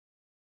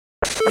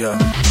Yeah.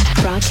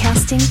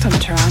 Broadcasting from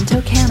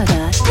Toronto,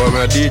 Canada. Well,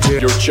 my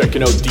DJ. You're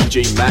checking out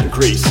DJ Matt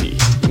Gracie,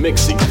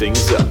 mixing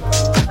things up.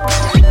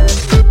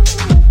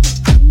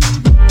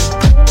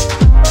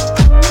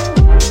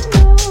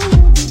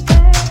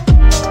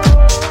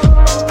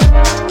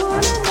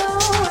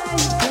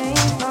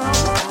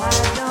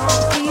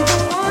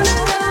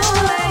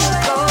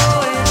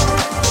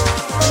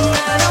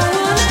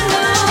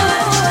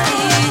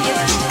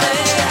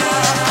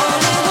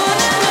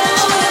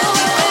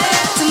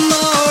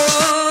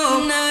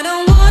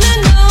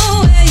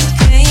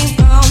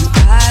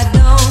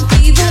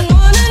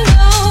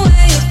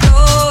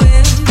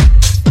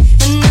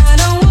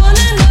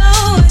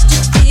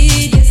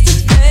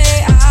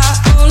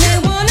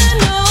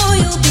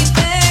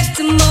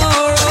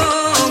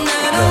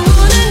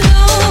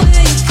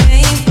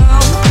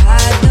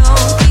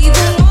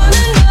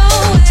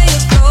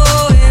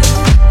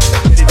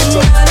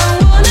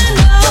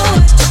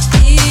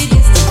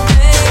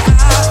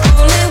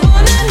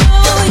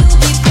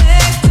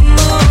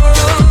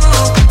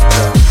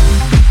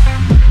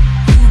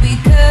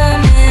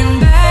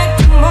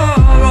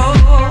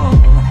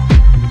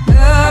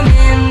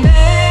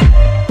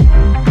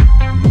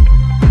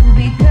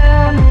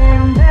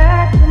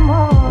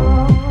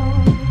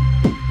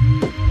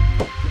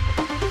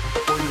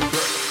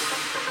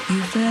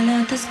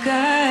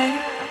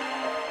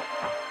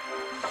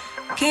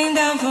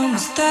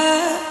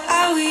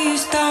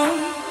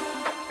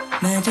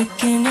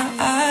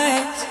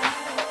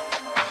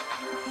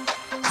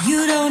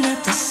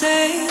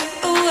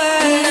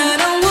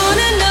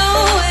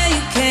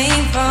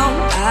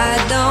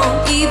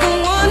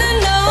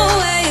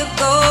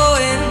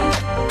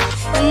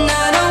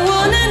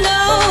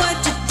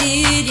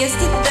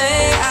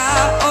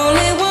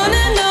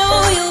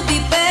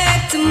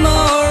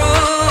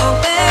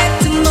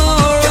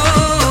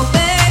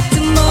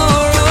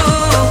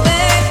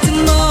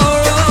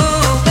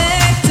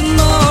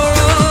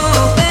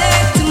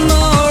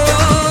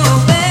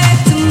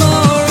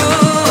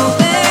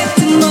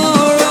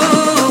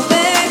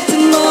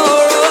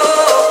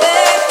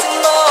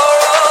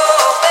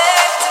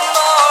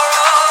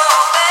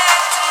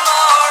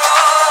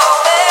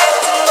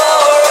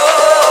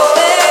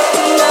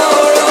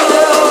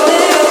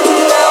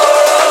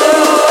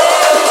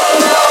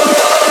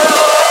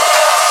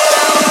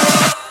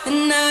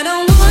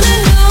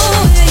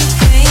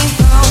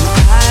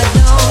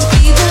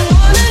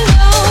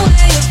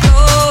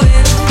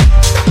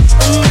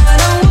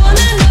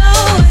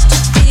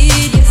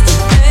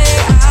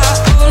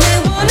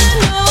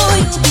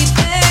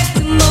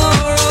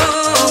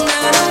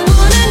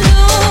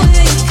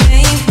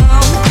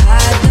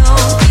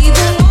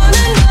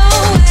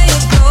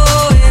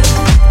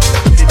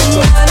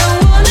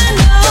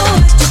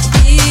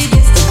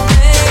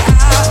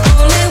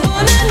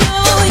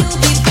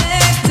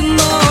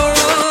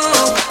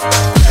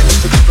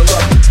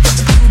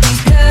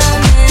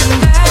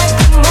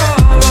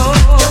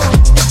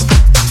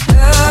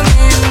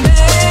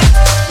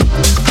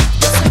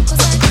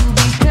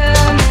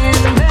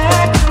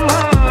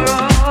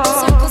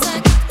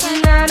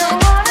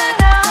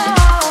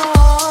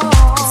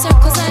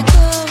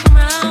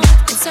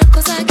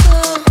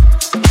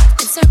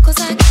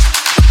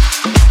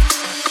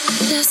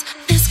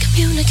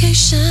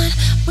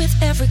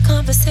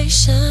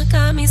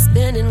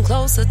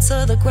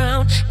 To the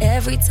ground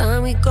every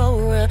time we go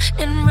round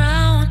and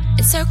round.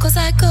 In circles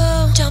I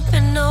go,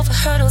 jumping over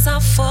hurdles, I'll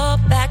fall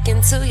back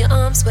into your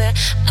arms where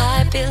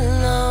I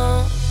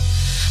belong.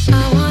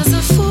 I was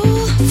a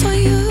fool for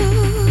you,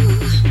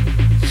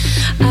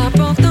 I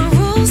broke the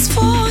rules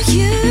for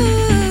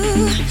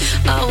you.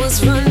 I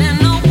was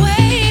running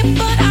away,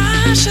 but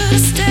I should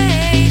have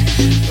stayed,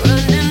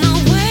 running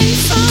away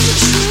from the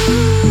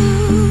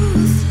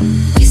truth.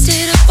 We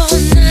stayed up all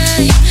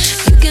night,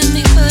 you give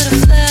me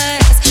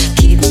butterflies,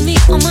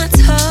 on my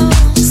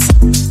toes.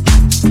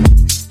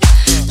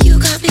 You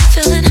got me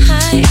feeling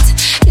hyped,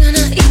 you're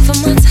not even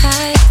my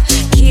type,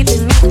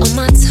 keeping me on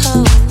my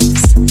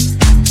toes.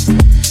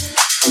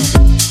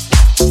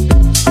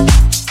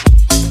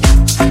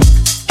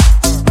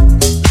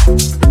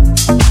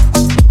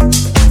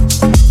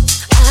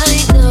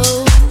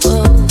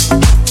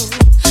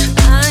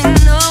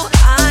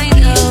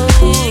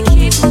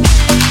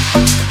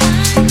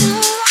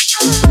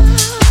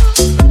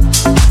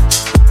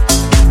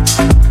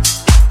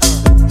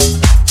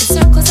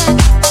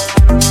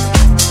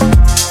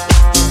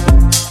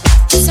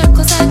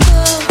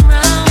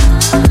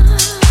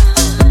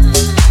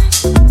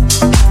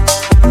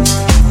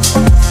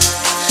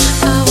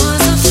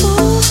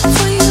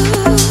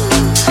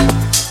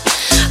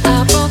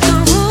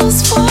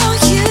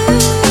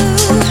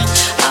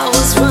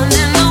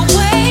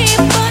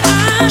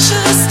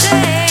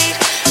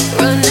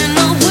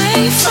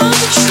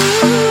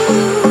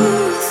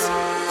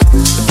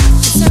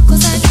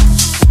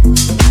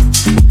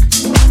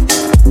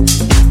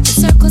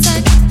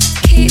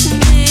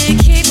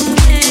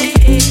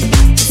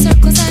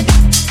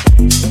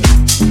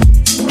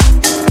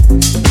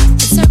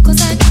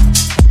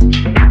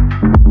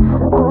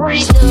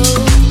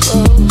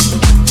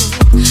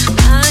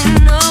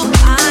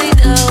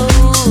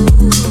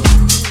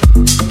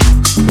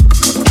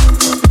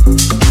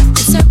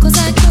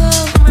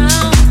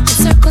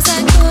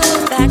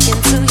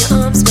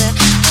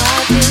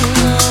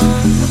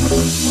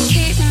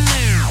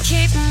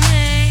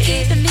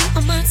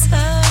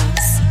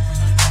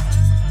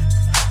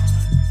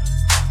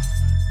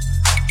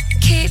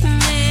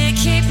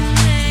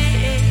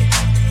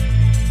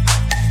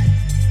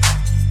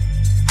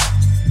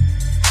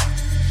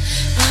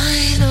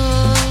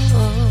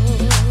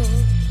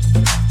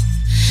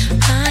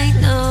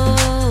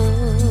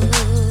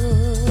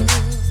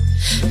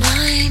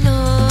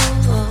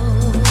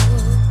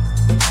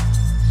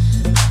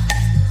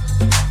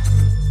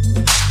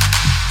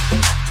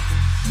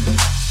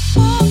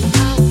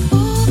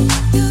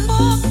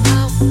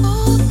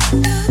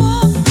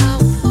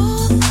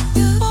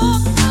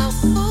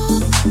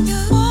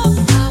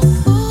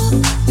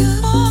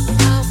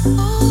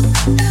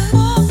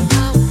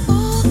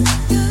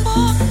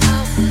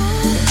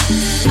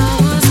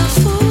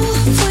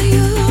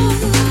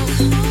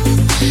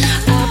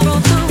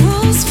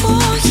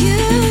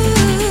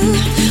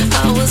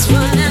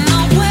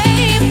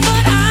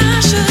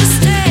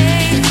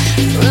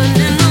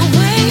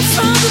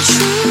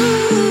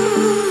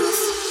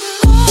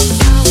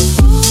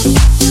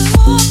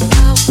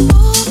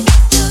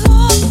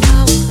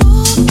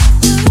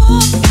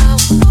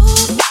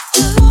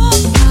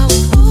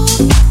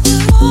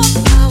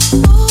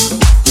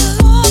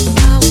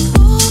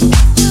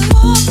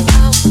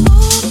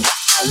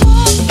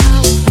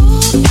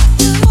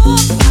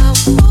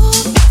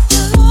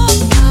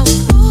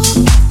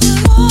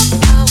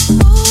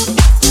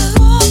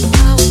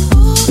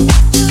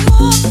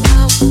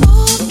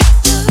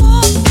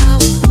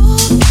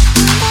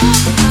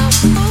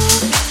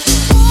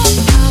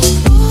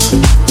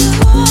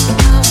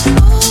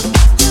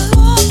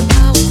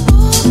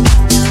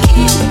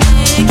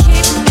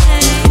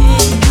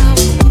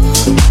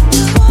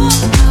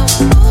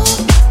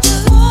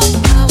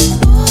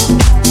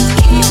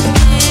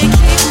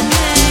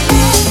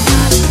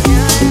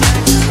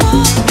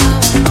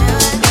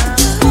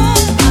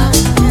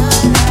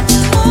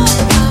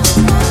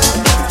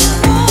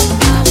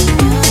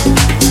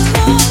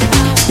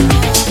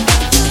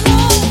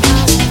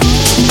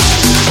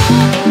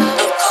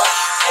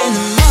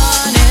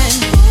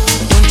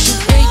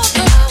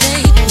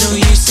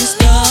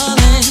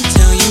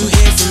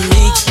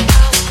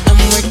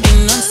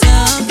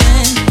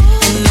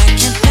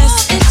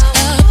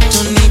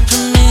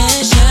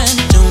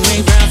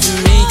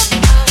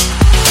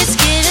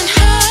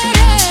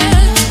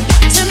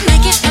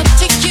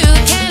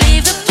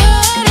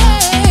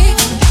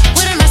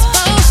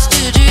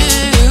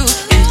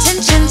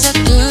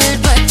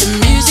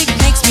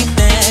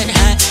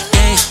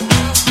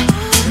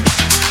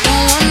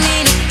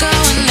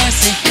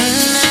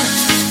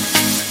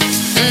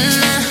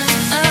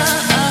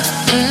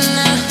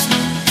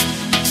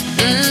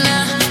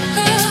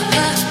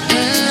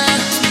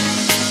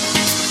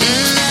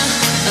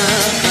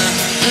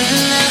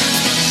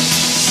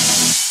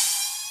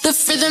 The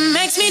rhythm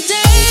makes me dance.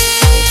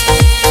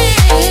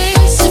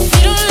 If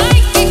you don't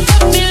like it,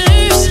 cut me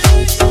loose.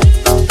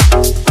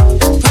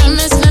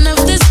 Promise none of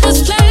this was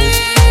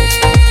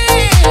planned.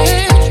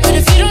 But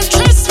if you don't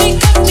trust me,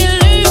 cut me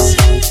loose.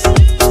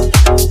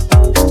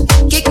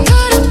 Get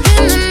caught up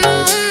in the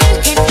moment,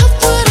 can't help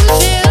what I'm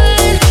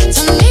feeling.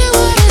 Tell me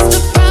what is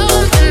the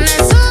problem, and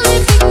that's only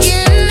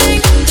beginning.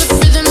 The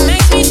rhythm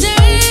makes me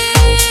dance.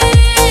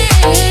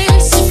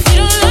 If you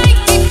don't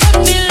like it, cut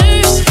me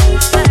loose.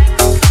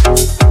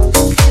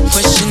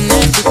 Question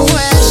every question.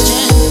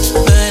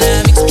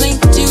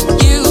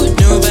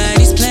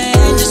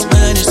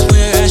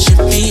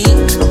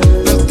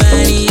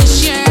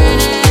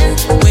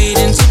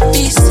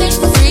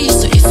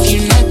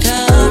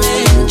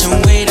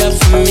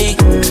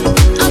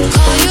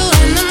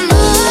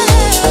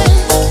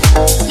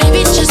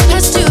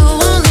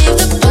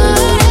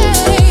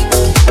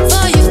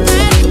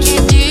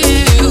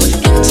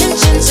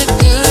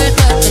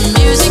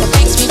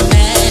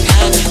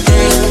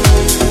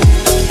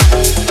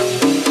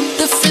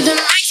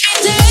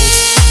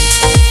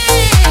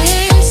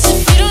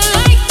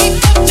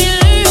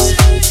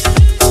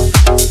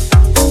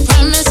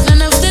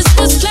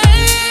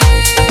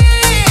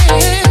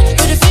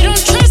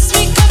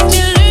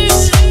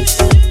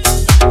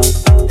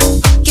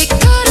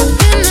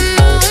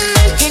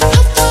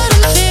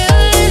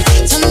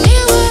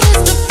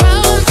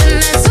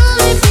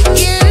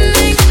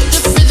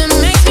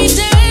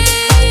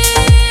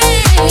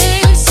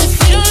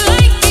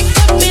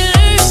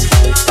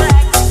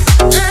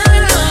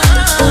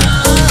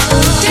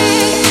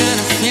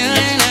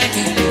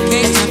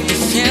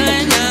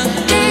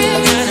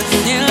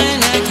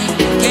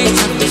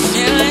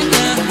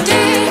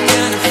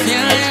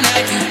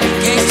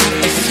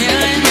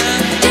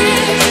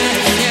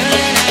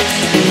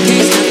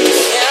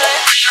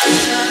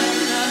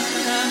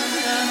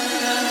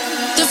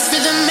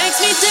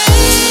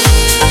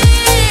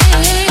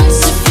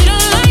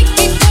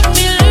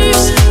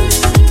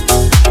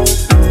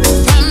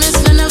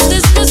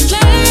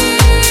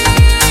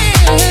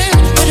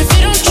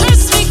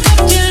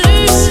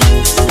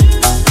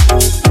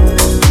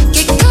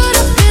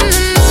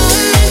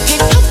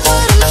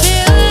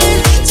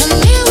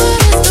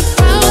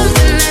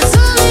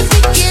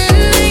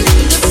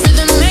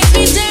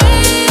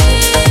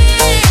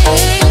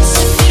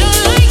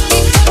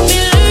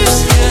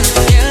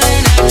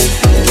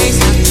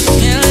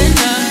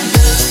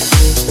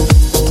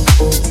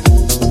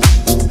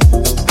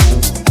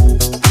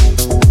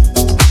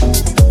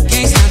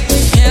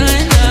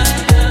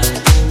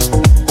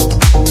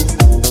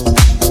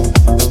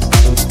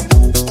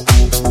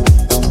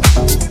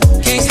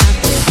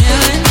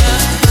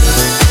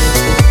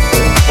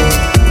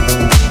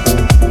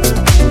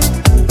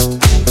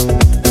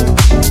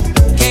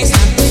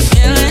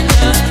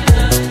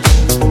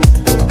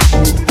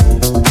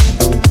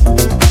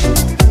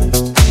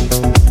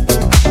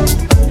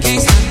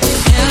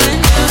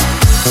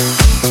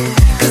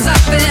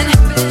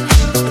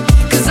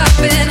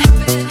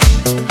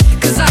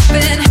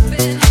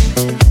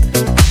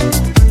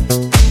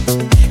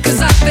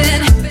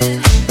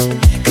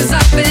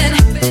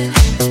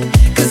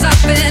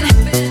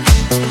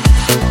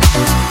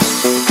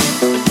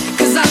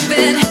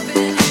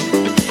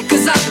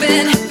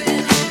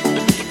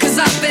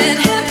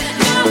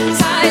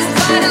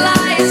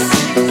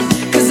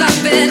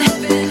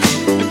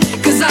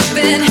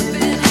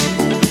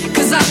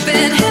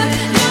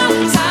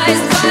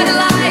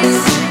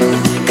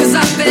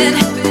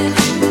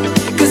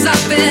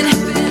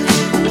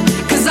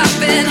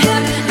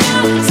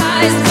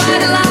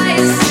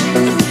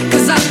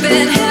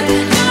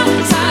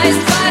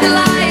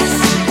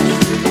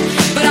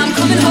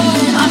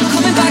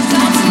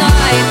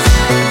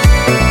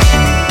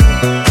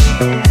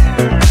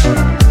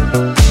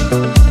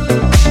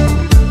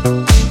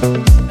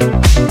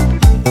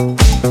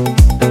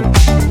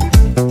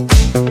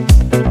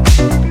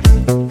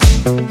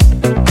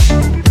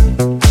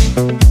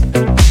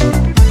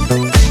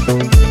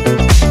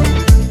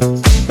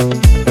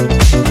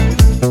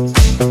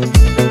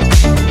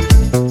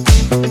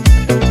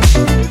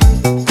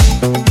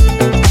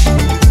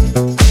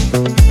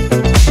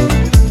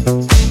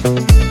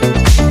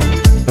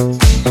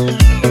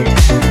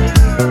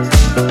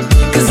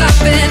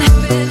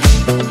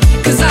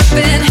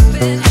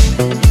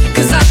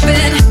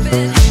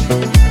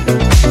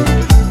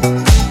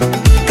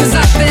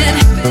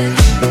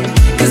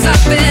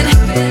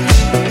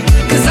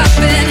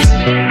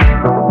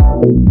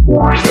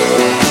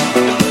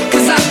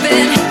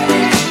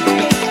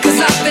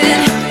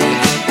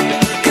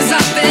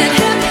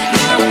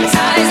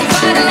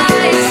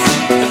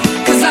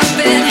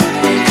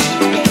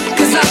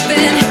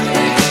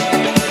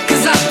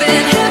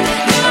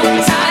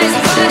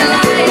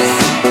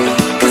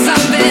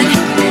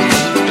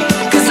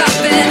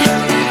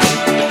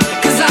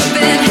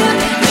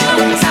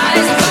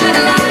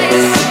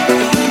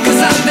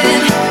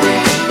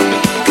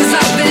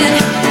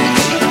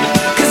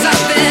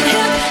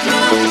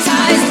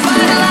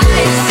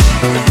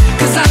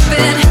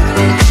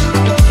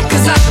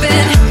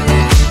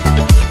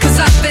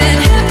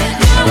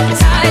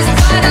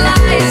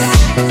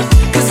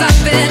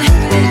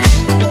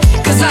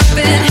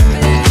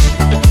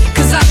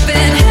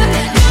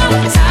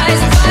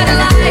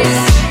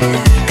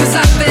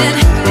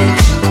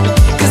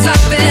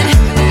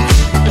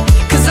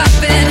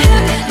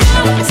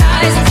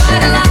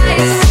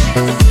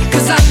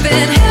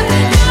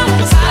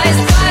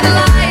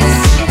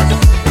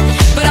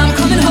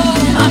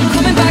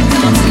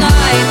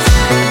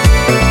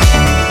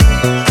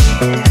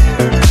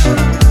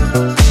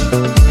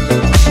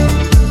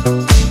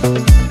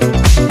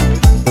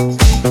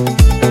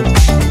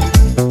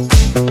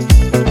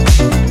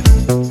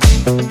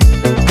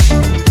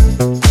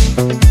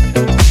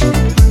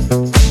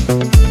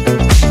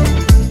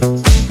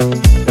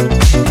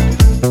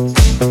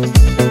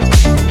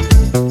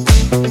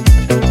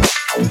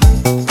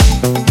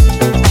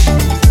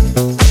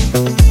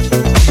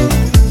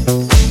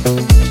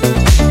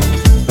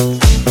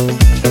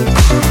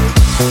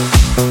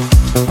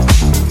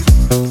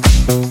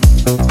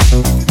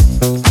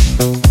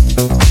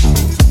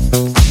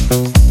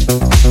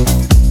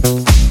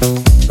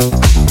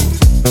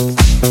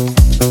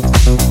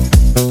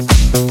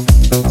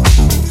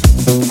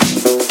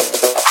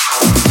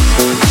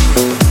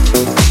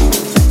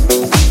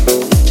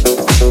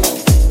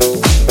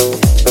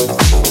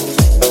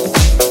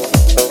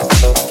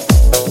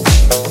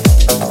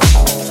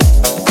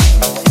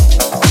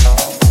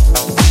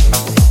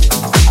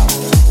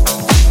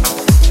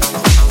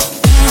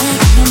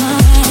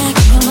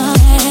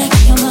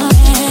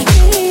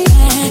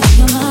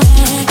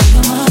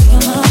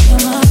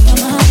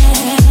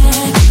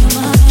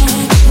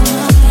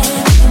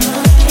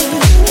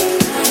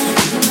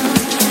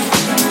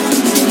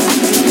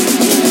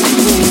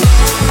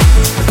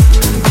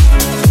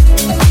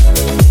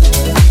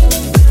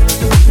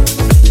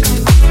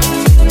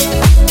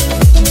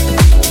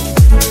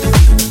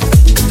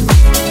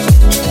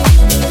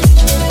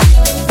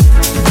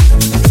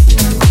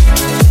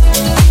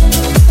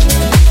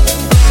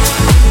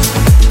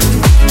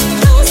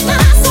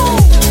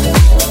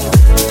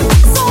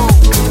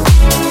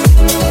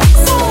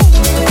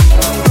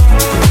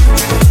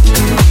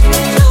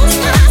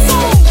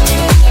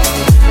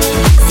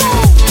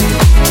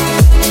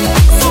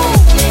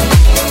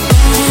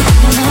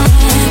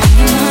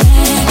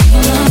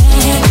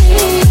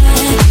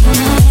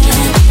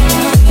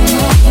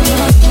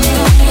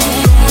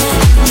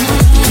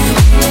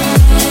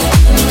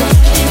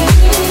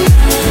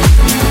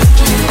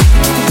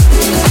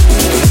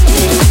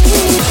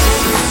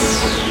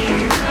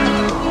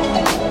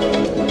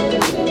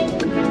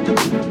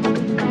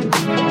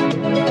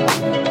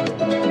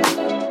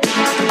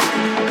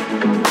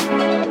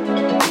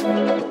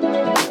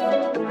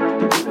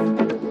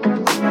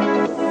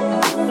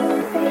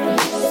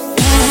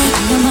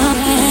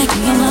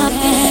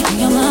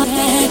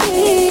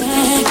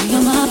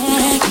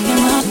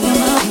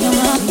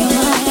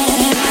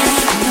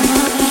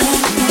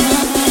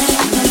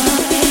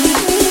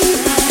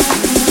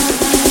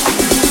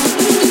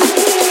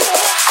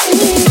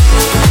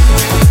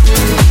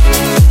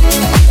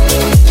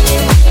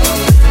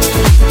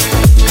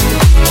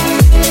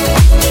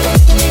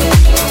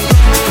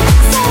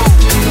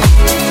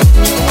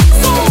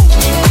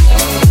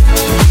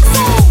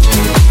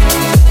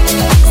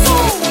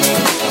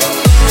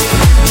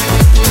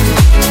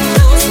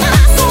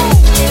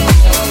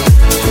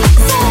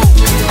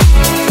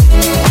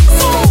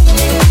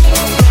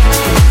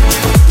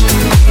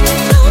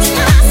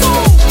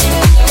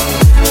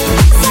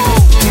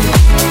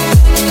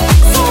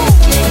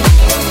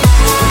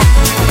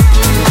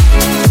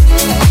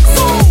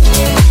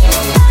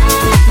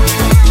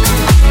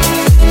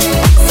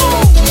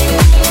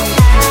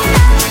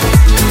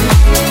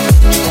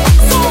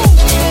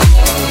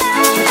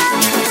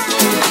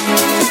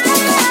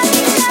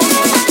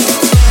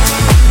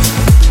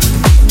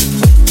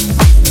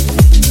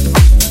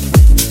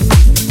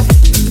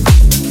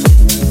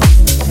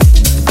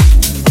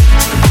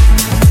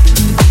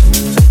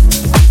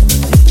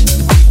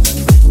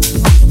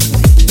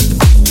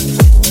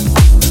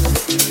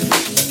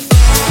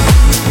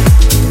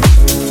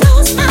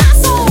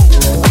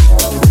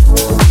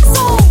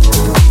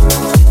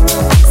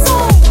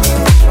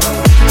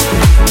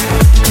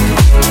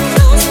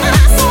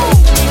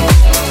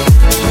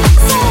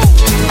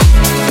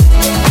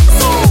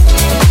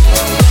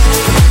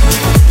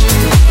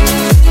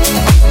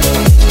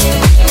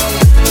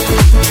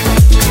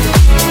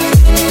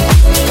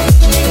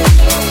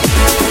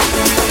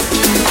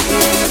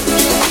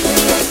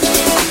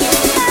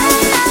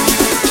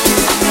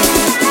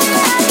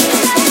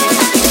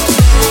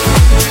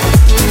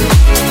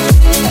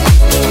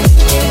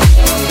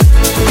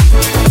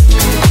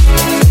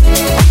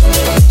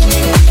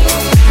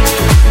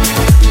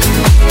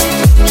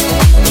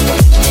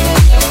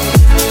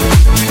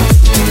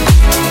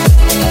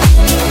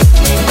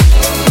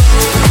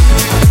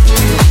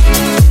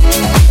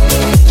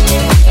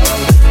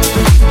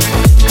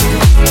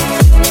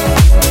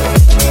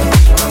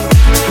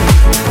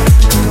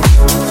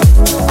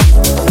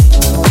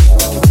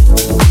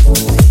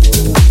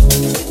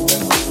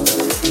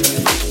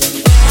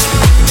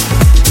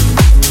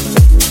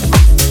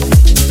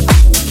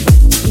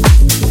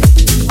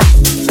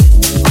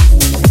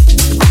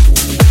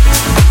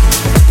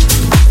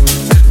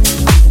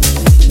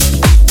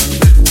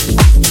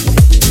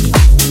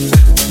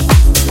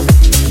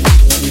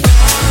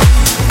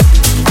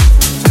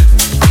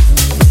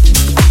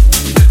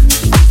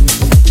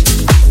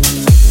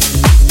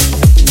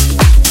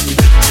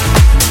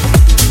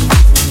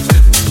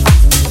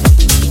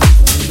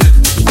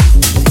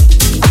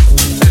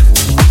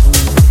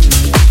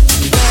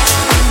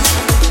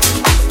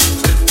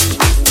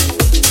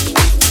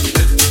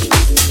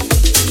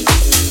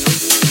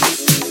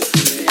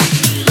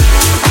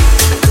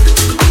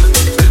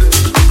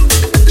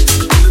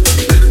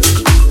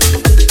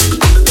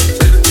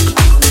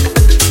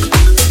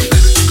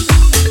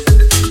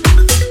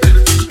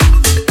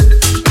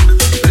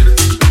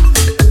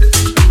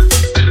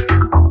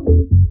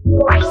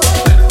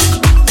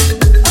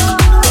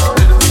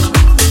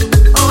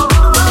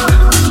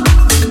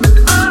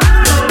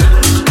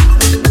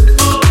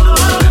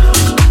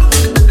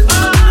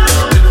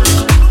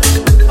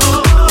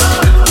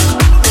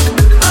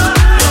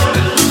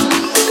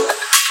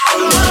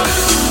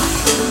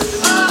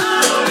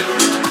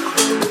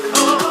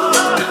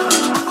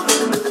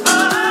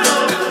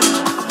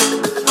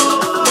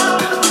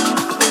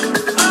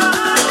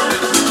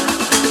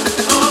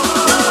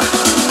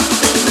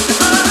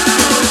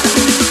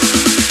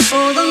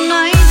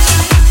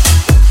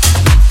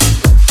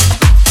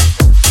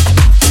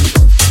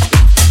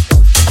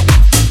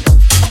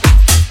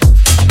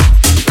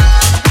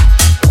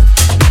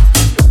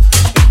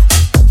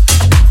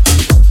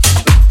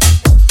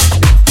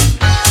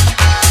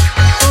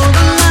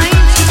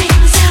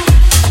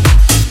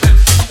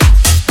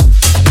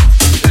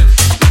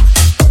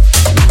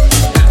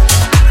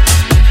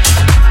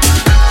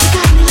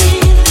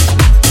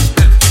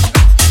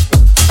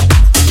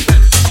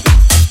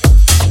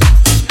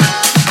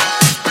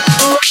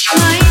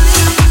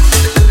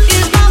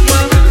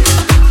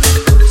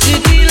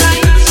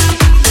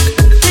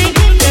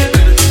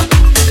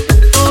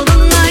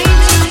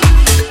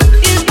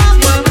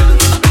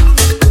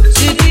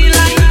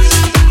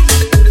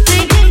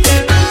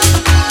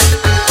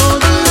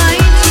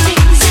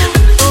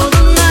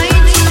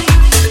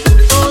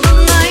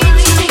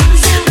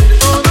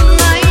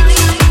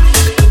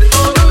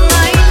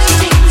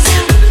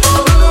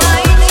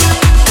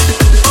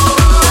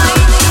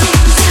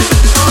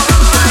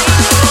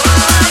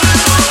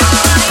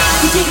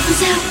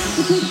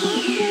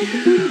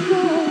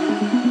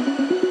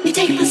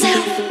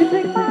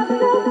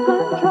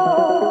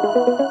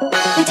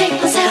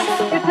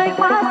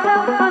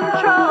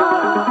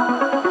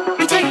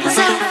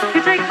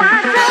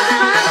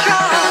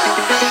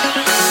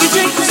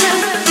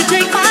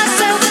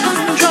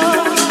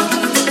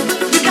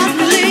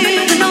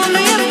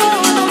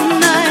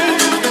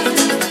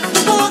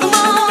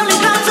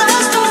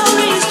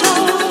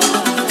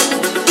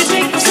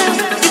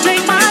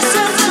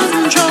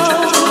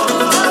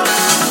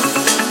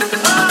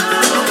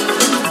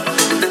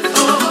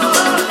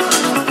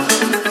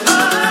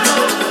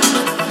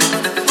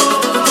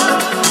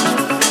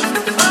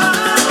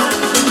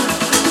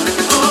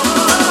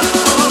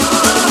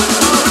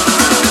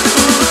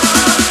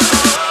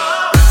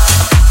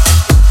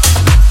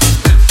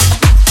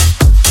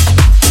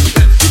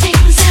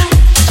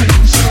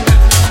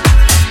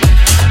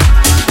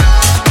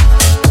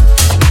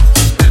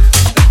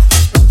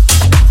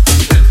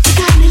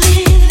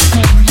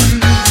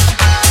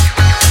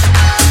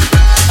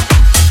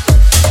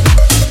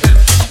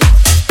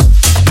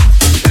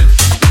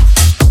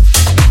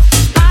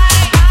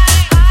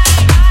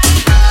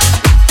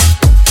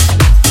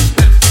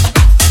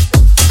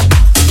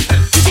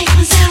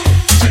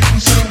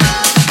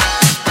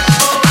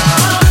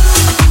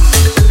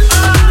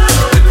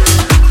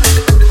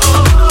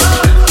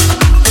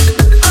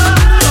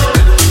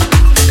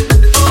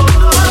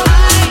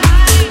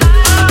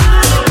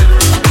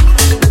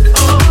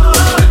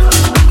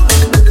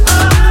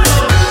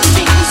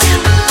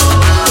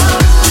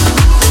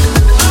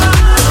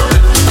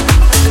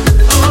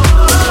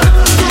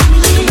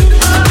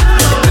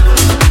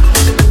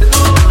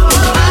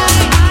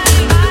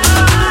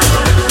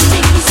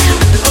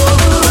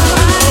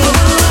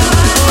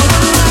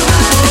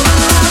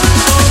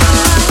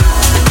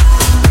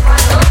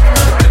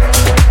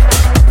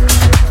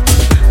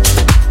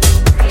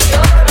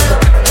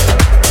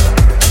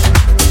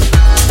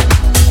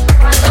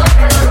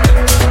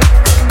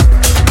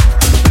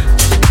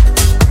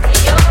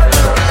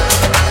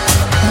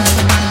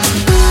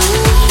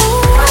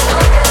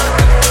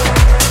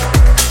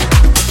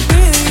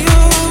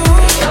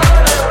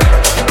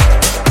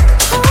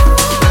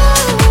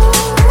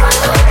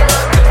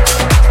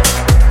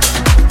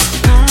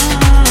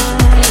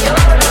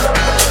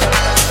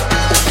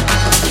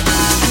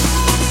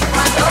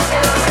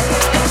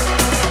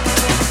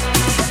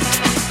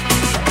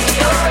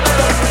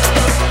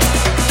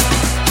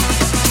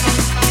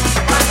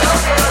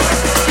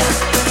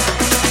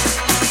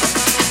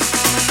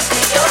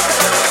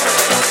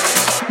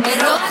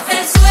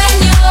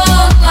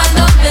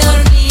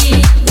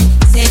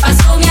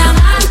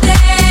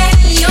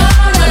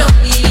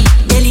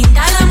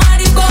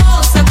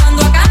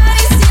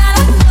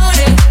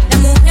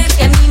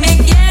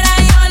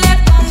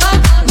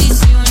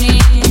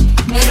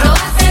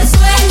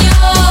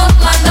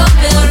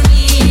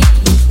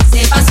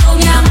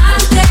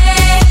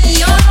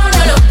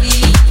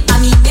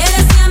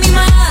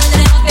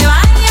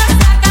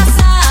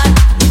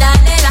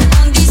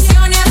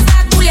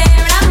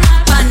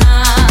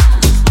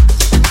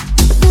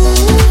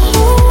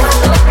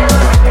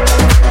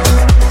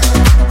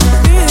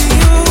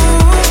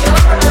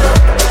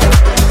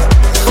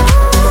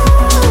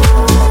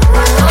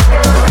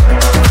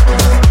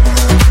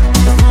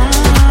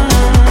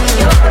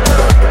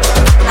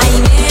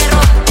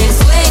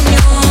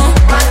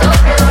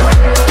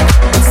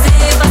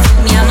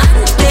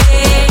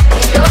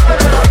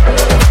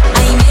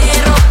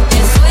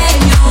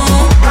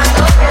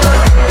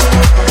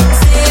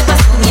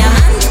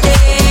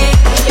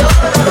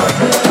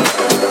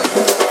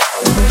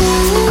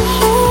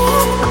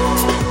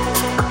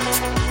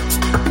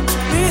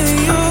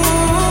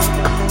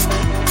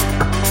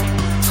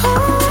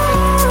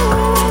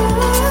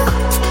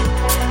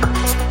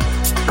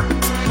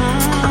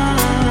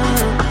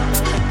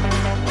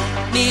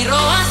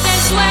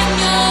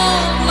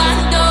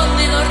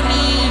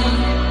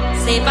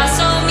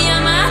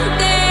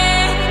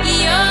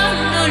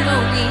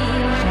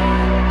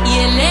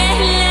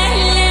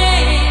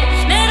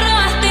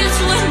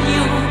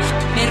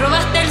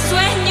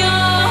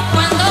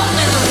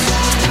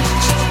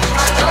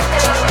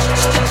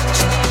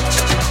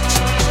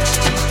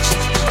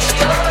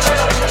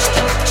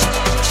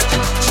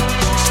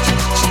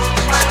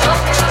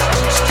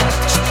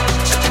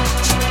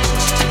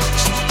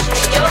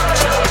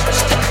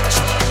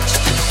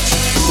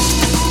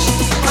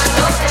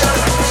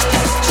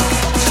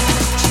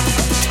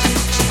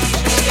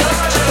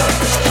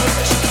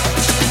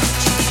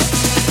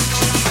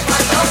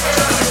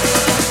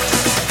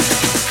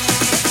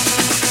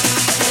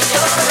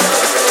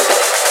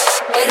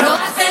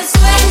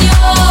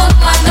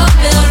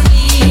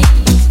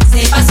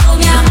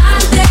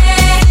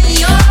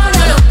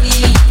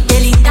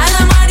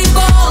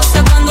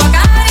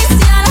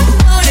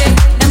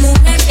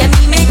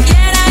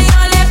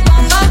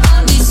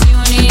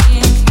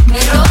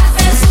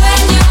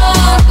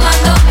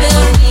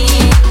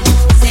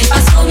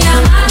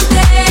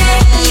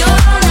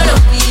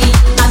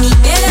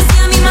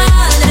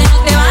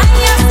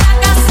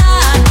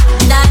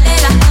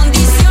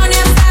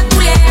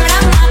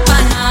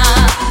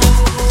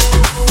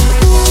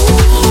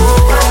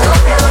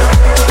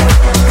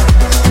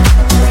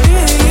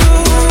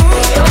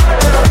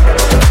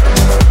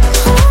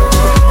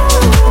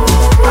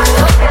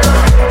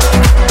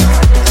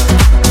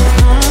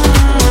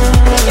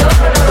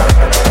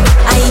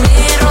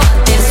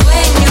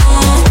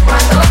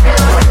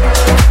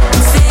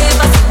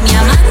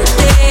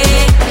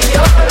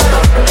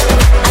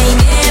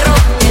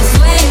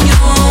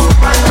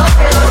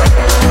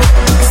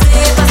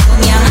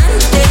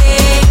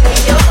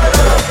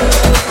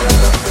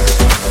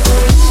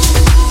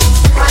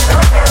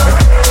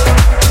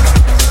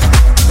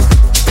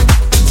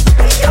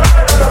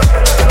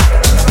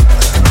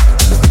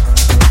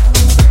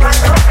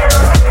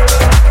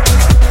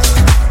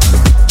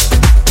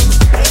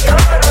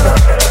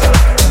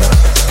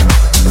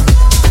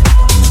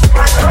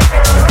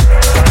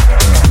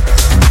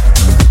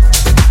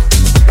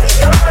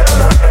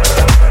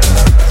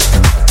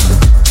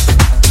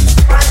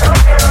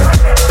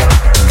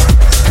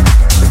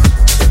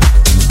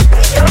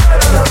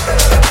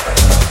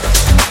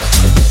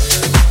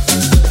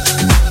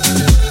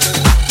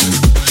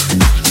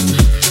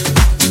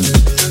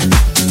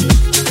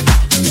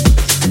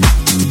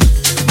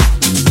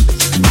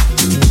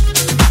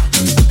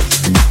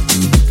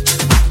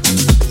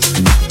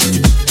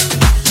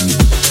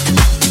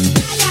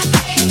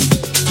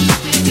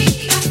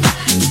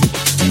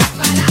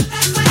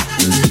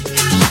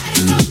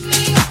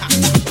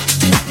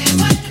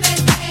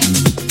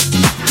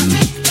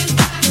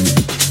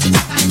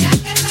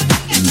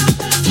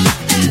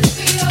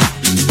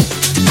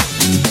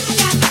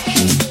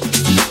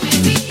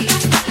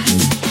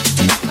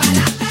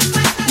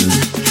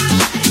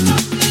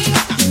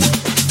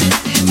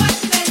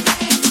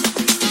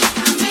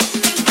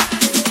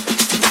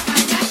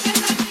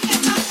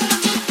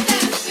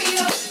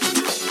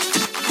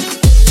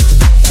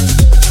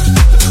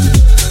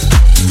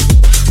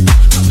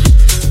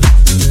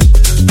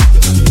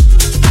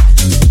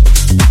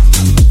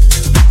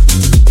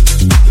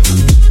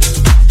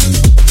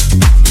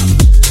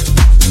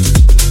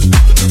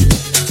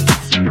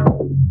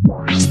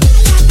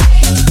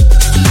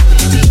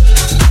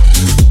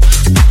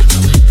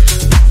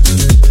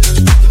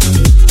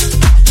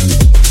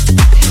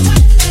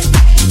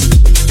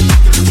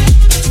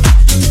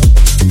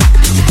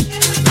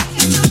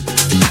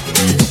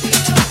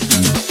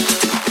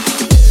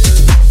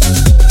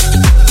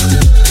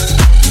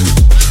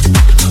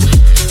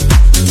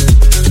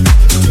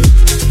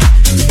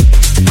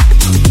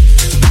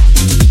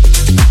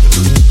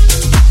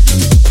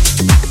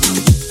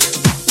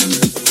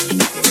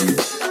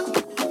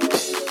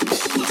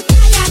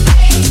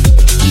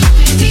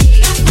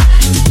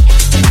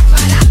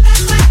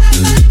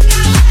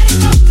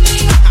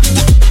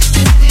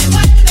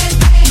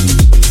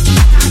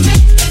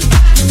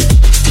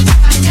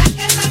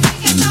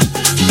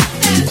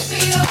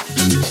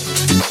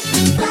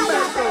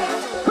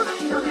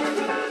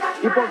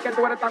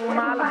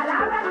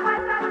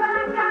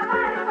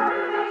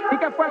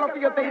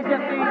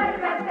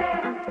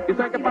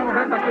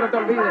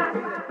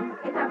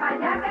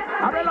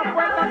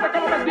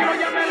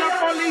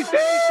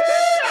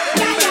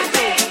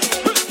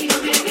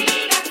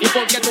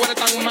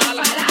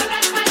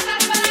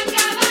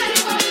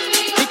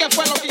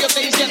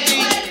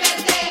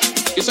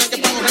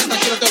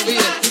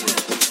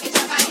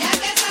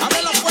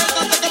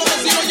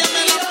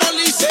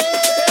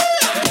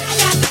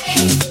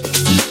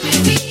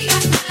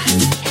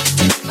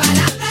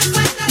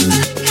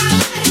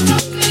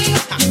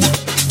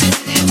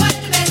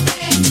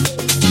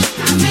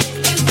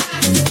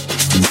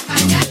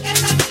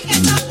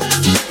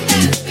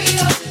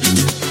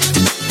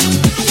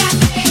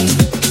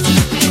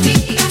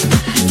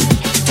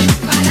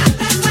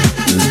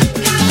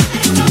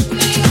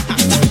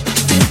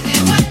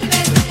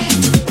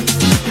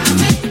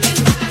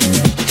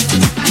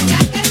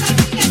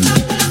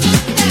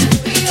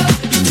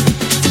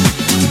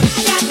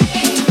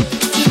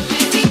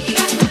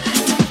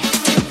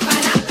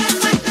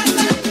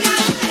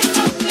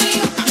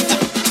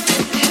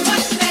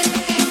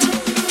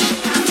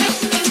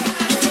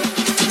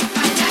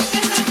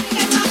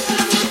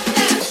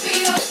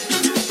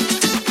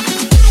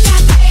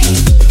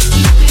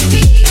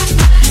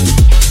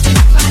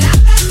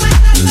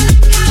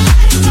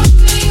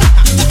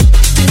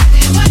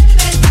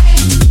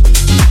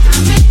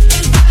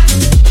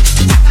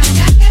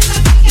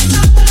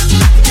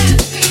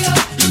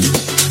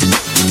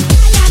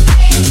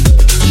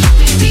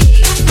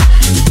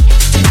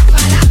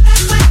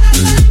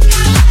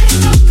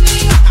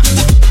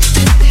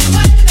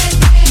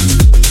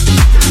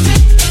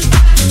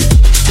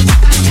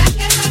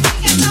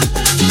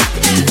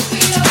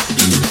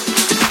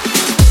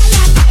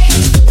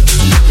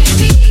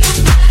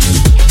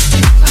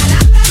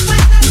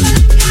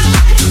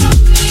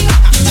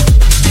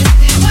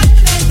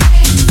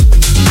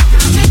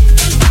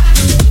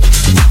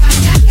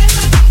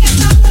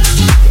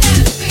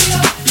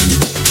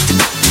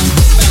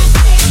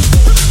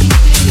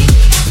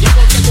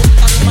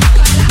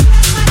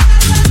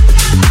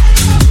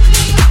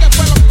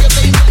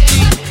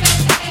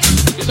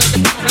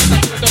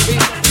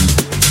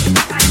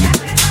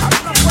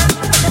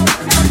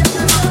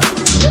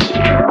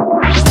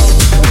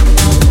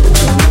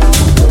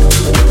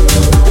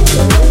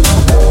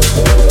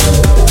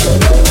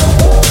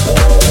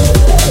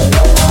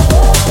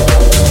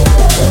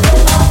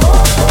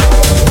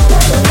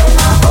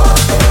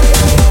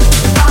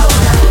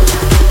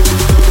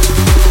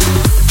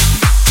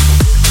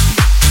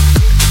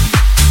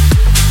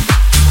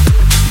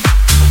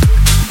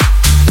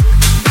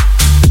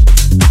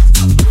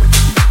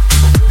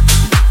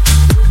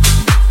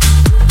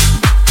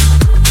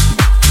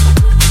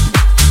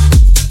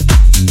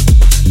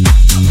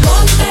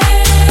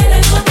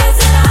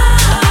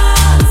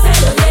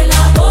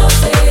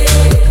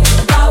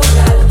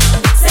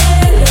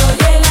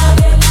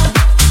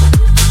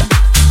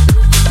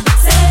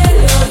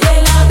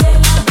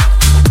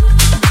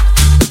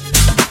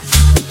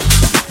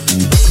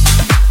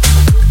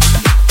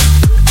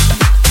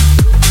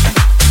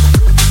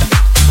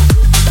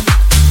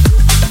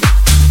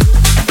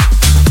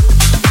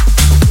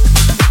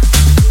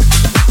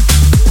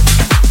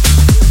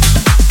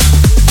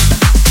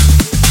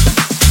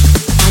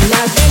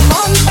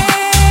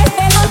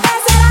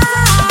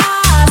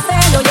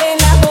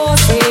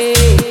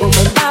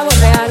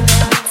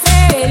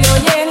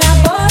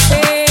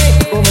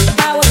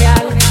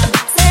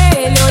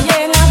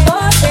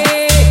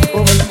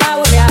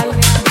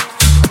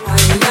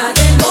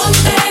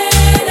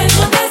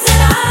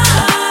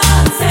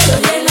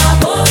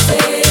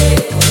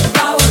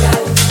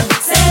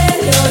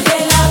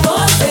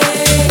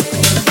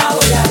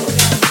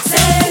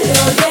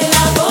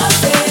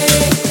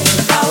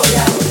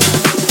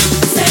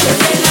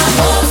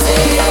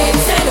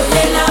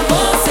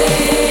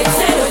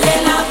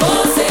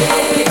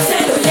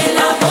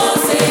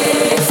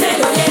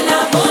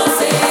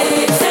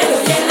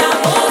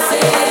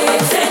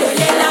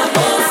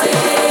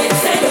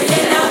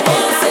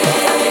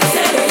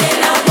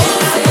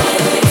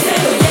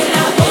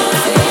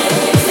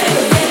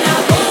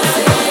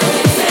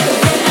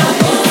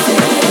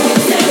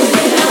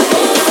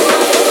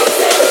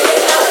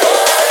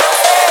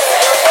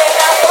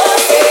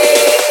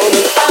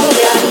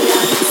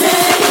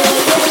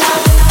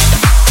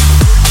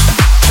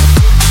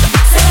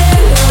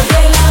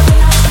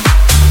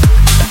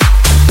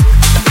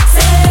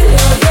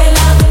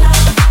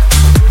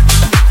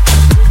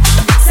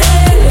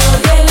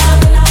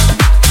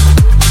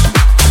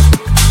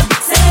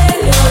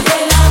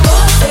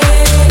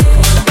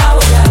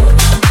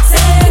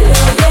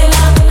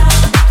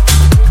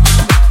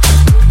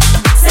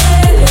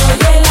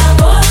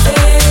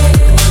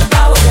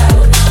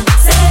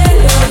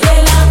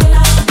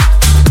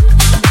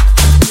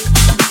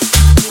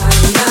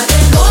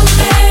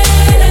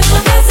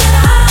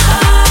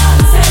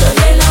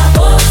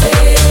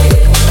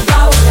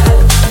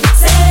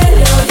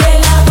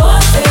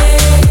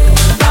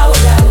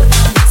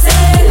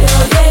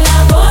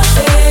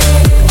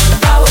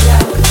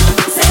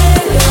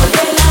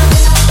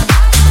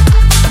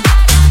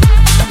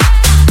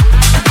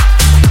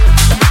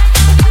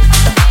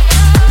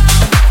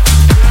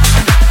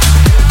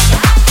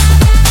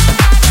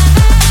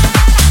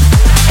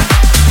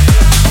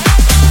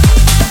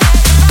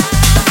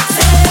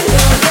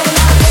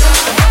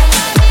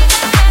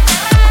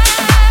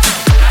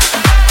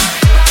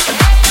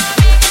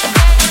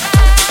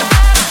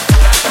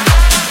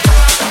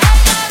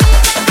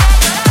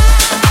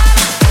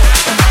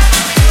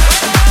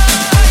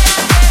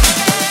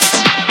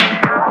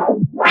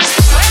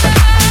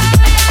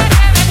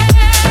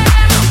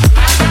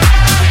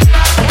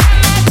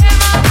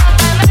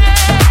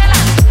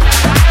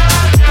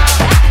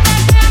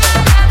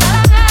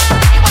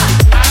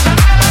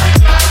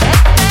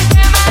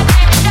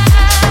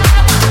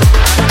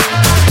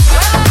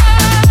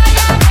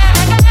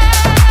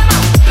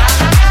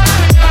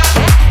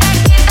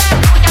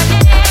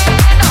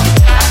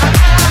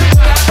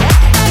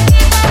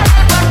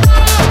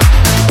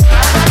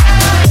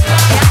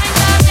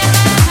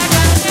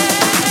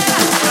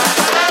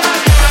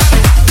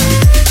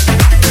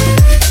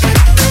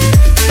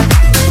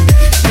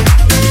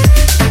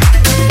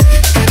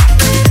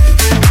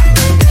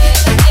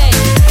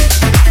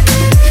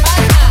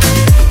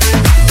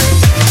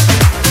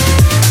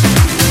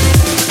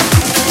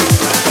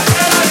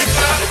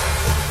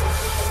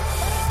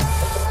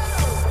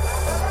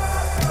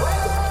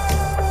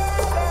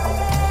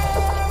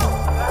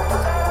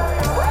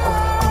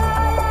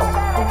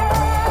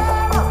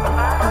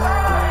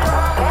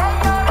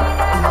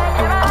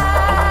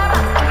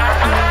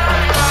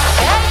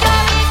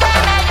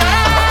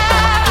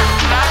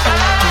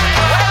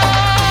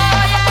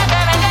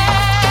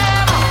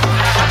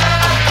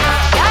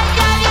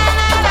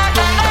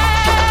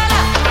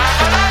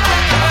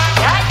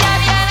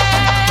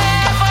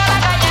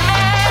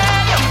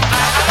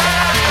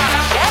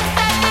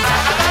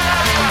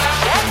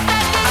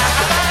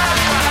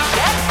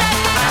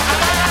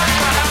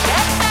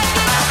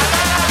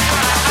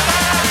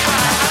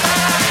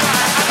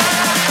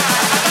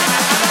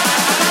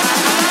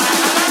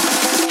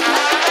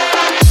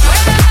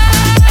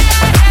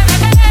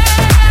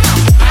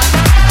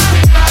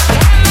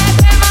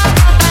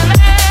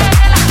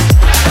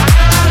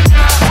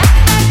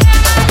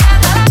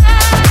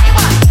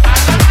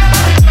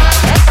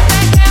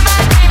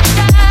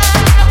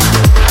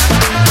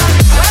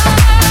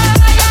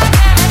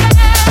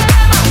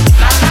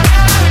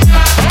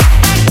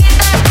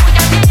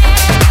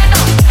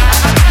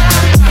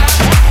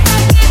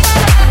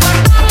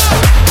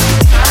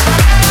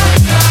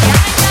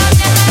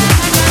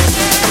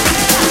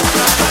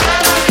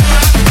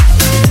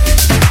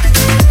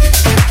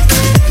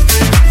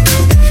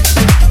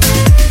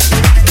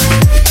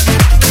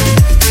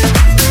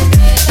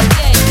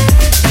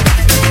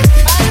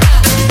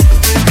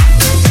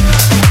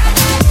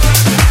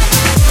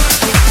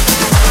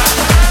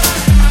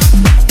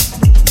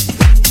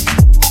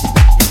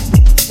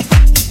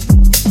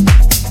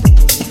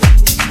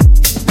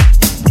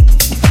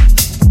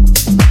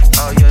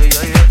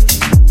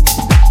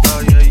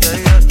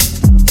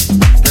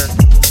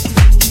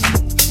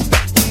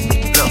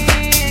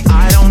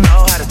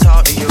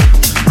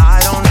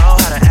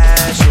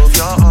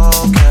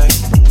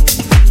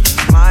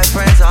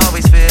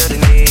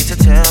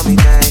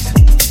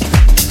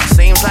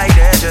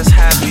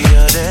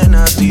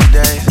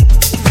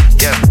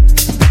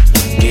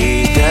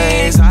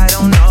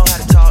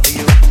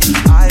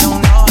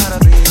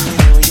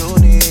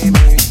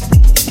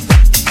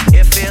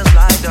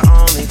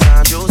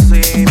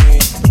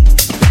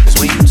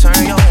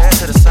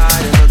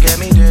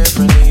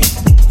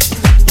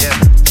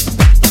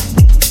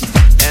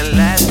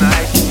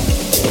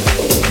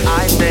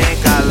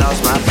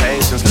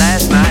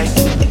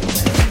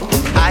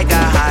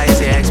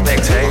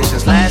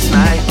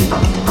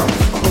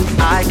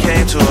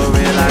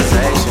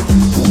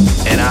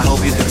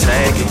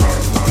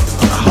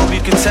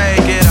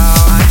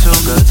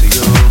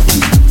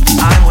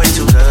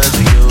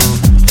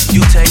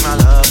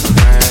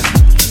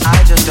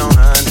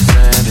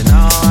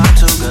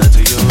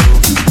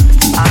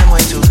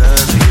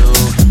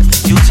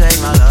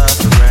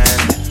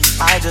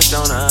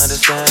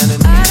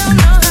 understanding. I don't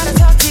know how to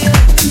talk to you.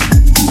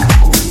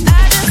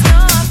 I just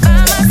know I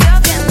find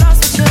myself getting lost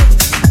with you.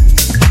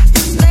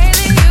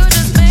 Lately you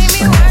just made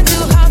me work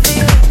too hard for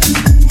you.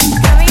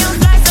 Got me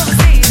on flights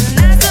overseas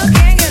and I still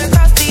can't get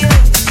across to you.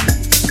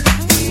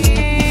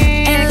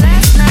 And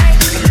last night,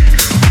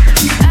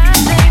 I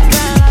think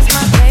I lost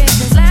my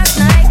patience. Last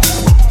night,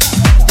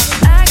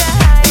 I got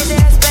high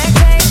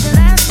expectations.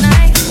 Last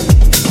night,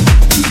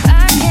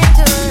 I came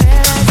to a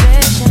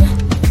realization,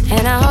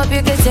 and I hope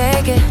you could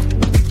take it.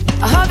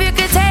 I hope you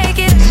could take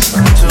it.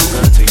 I'm too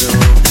good to you.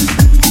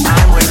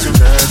 I'm way too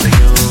good to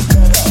you.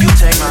 You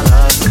take my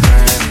love for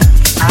granted.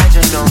 I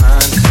just don't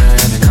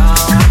understand it. No,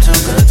 I'm too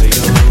good to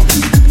you.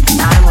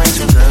 I'm way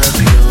too good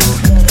to you.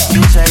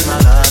 You take my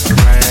love for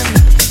granted.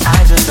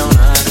 I just don't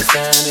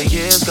understand it.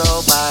 Years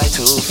go by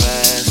too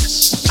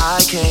fast.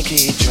 I can't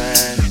keep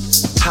track.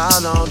 How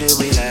long did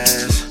we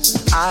last?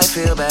 I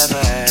feel bad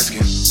for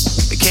asking.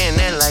 It can't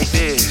end like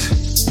this.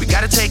 We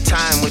gotta take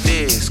time with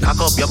this. Cock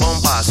up your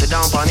bumper, sit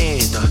down on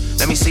it.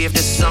 Let me see if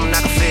this is something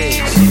I can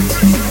fix.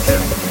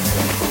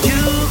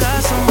 You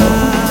got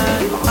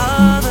somebody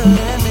other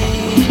than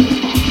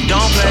me.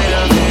 Don't play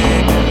the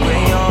victim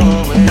when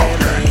you're with me.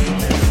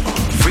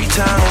 Free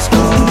time is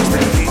cost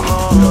and be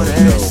more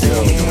than it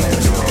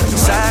seems.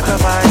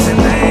 Sacrificing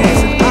things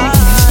and I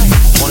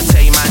wanna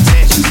tell you my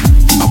intentions.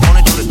 I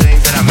wanna do the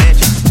things that I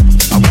mentioned.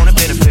 I wanna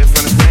benefit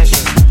from this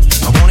friendship.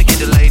 I wanna get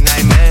the late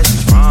night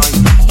message from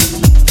you.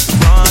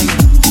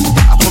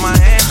 I put my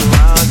hands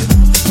around you.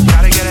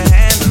 Gotta get a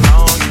handle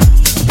on you.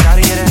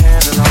 Gotta get a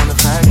handle on the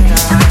fact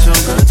that I'm too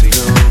good to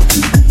you.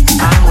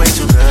 I'm way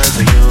too good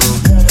to you.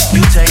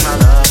 You take my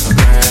love for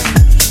granted.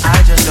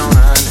 I just don't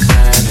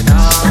understand it. No,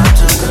 I'm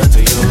too good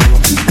to you.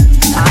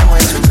 I'm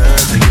way too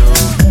good to you.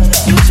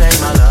 You take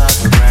my love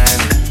for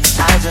granted.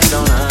 I just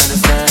don't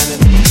understand it.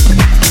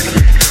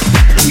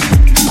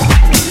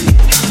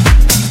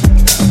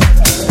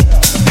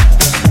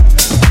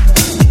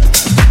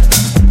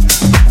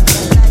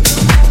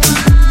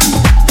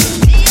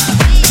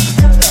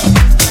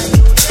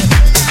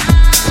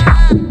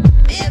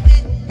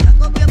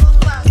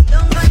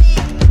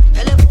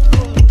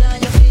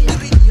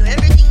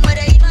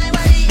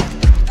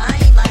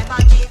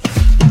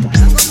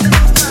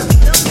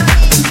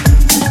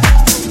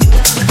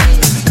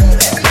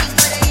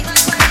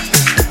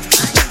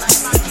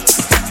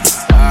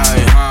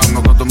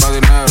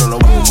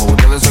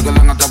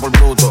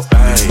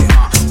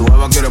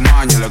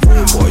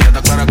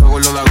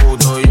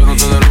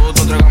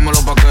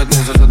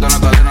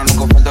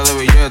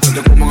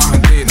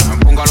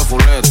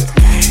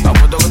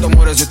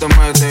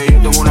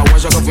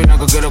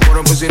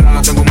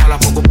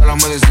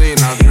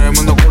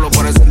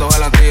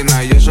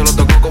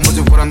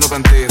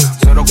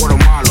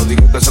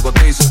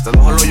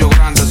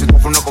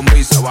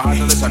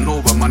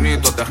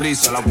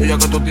 La puya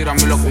que tú tiras a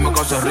mí loco me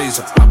causa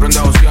risa. Aprende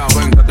a ociar,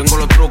 ven que tengo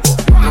los trucos.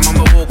 Nada más me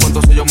busco,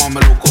 entonces yo más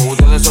me luco.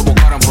 Ustedes se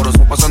buscaran, pero se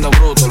pasan de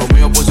bruto. Lo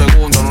mío por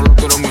segundo, no lo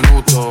quiero en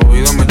minutos.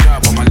 Y dame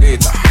chapa,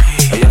 maldita.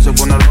 Ella se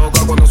pone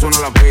loca cuando suena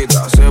la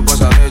pita. Se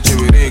pasa de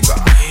chivirica.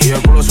 Y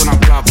el culo suena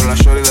plapa, la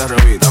shorty de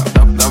revista.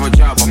 Dame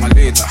chapa,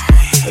 maldita.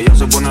 Ella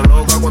se pone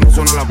loca cuando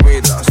suena la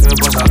pita. Se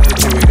pasa de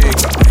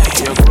chivirica.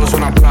 Y el culo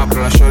suena plapa,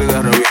 la shorty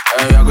de revista.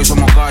 Ey, aquí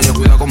somos calle,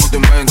 cuida como te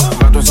inventas.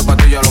 Gasto en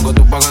zapatillas, lo que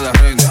tú pagas de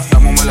renta.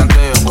 Damos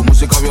melanteo con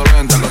música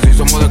violenta. Que si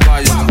somos de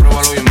calle,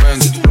 compruébalo y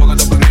inventa. Lo que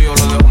te prendió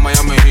lo dejo en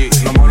Miami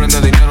Heat. No me hablen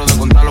de dinero, de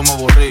contarlo me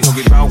aburrí. Lo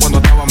quitado cuando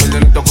estaba, mil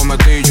delitos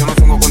cometí. Yo no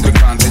tengo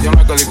contrincante, yo no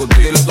hay que discutir.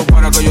 Dile tú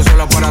para que yo soy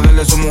la para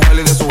de su mujer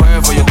y de su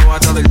jefe. Yo estoy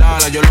hasta del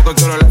Dala, yo lo que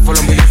quiero es el F. La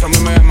envidiosa a mí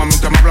me ama,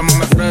 mientras me hablan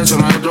me ofrece.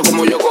 No hay otro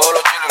como yo, cojo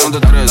los chiles, no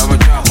te estrés. Dame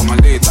chapa,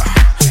 maldita.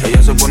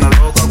 Ella se pone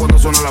loca cuando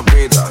suena la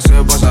pita.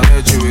 Se pasa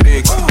de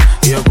chivirica.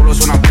 Y el culo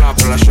suena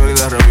plapa, la shorty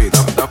de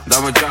revista.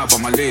 Dame chapa,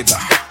 maldita.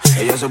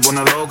 Ella se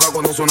pone loca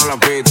cuando suena la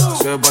pita.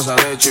 Se pasa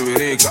de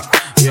chivirica.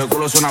 Y el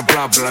culo suena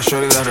plapa, la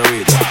shorty de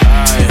revista.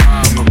 Ay,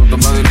 me cuesta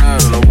más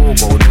dinero, lo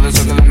busco. Ustedes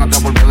se quedan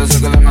atrás por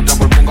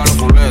ponga los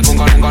fuletes.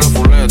 Ponga los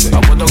fuletes.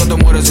 Apuesto que te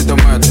mueres si te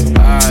metes.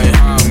 Ay,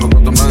 me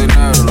cuesta más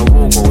dinero, lo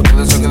busco.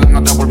 Ustedes se quedan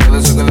atrás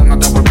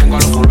por ponga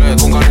los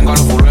fuletes. Ponga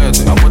los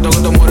fuletes. Apuesto que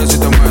te mueres si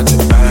te metes.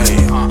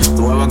 Ay,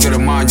 tu beba quiere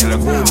maña, le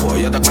cupo.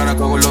 Ella está clara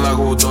que hago lo da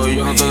gusto. Y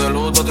yo no te de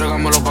luto,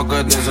 tráigame los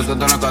paquetes. Se te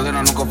está en la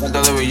cadena, nunca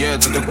falta de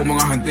billetes. Te como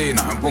en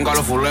Argentina, ponga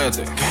los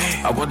fuletes.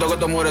 Apuesto que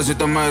te mueres si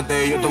te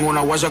metes. Yo tengo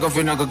una guacha que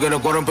fina que quiere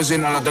correr en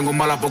piscina. La tengo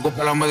mala poco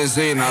para la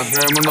medicina.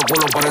 Tremendo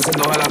culo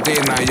pareciendo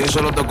gelatina. Y yo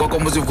se lo tocó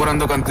como si fueran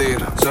de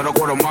cantina. Cero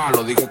cuero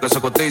malo, dije que se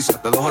cotiza.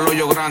 Te dejo el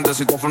hoyo grande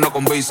si tú fueras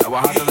con visa.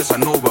 Bájate de esa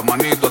nube,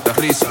 manito,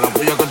 aterriza. La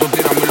puya que tú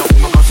tiras a mí lo que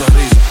me causa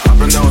risa.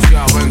 Aprende a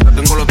ociar, ven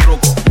que tengo los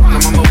trucos. Nada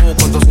más me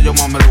busco, entonces yo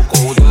más me luco.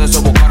 Ustedes se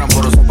buscaran,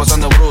 pero se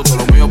pasan de bruto.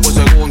 Lo mío por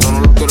segundo,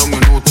 no lo quiero en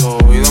minutos.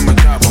 Y dame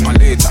chapa,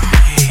 maldita.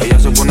 Ella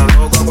se pone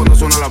loca cuando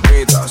suena la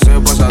pita. Se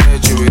pasa de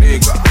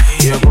chivirica.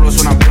 Y el culo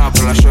suena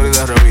plapa, la shorty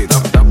de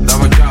revista.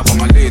 Dame chapa,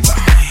 maldita.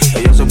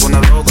 Ella se pone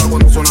loca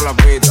cuando suena la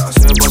pita.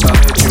 Se pasa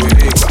de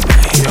chivirica.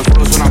 Y el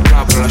culo suena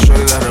plapa, la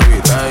shorty de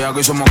revista. Ey,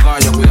 aquí somos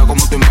calle, cuida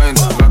como te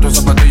inventas. Gasto en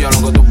zapatillas,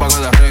 lo que tú pagas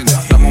de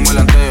renta. Damos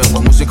melanteo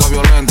con música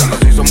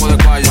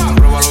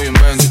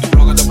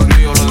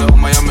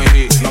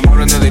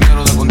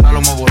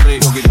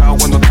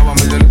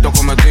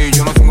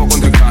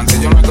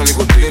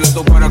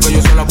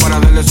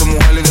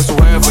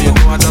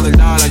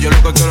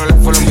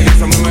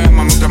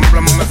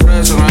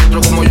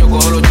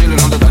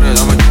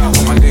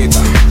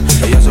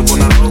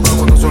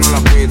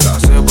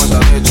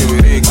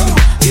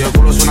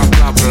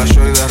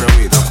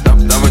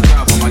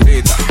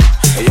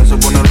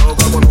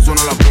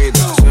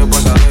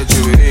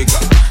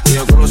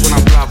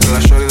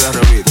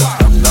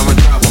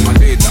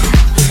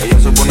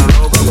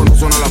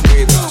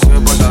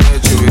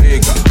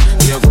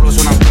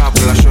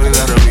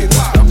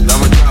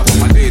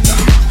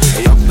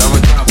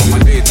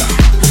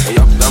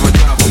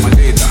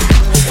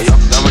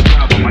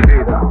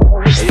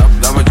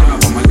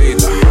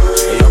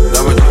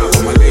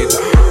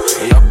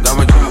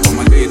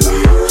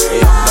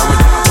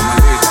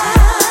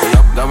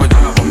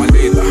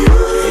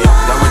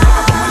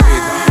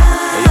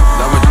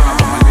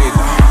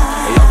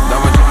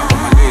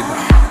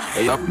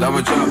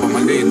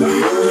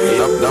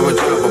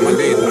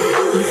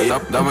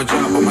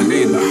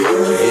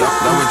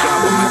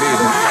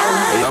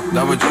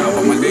dame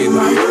chapa,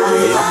 maldita.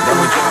 Ella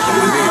dame chapa,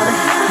 maldita.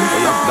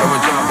 Ella dame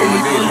chapa,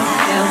 maldita.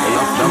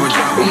 Ella dame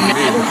chapa,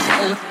 maldita.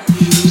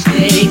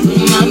 Stay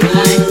on my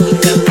mind,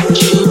 think about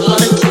you all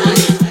the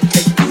time.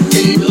 I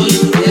know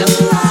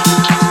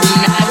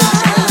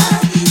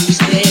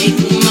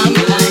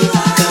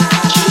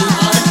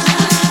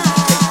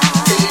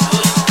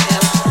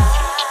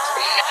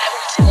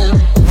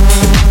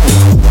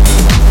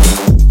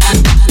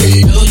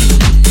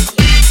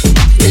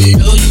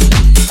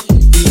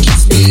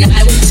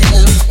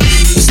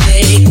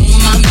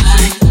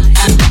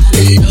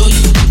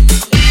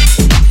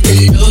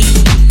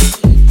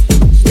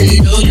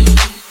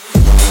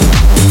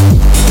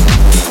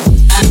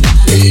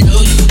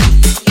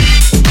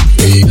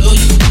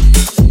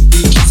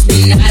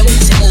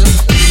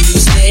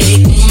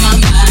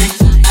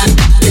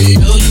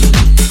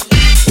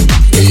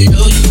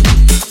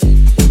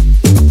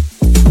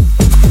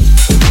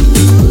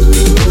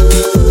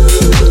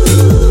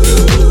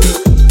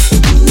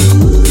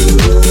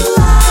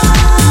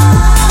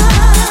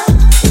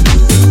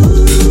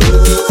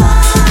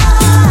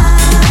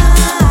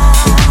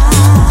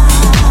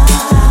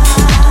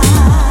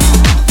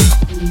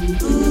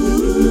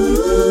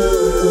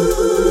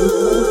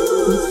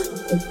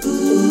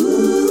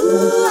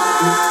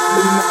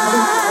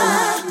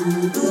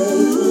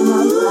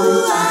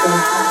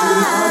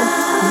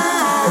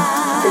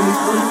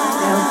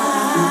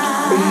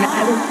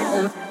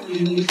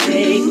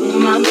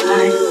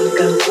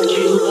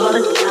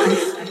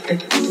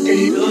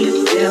you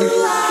feel,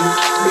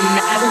 and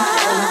I will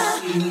tell.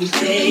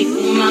 Stay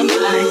on my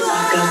mind,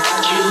 think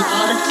about you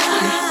all the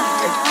time.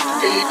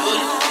 I know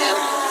you feel,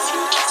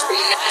 and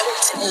I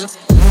will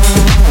tell.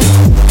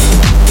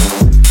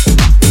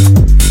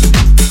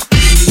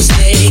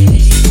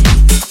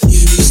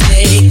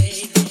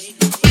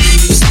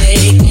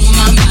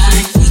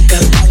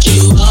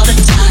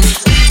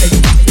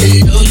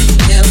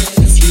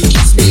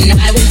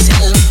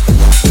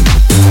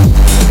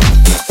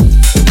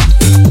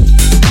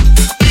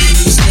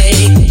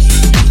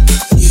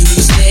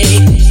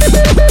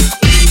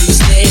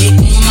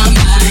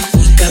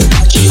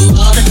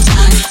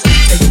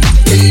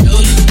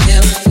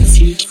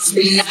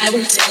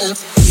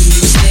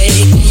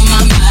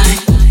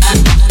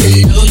 I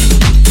know you,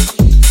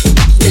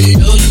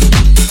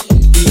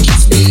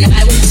 and I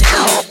will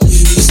tell.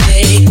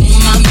 Stay on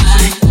my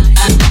mind,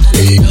 I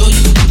know you,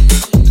 know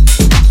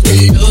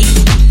you.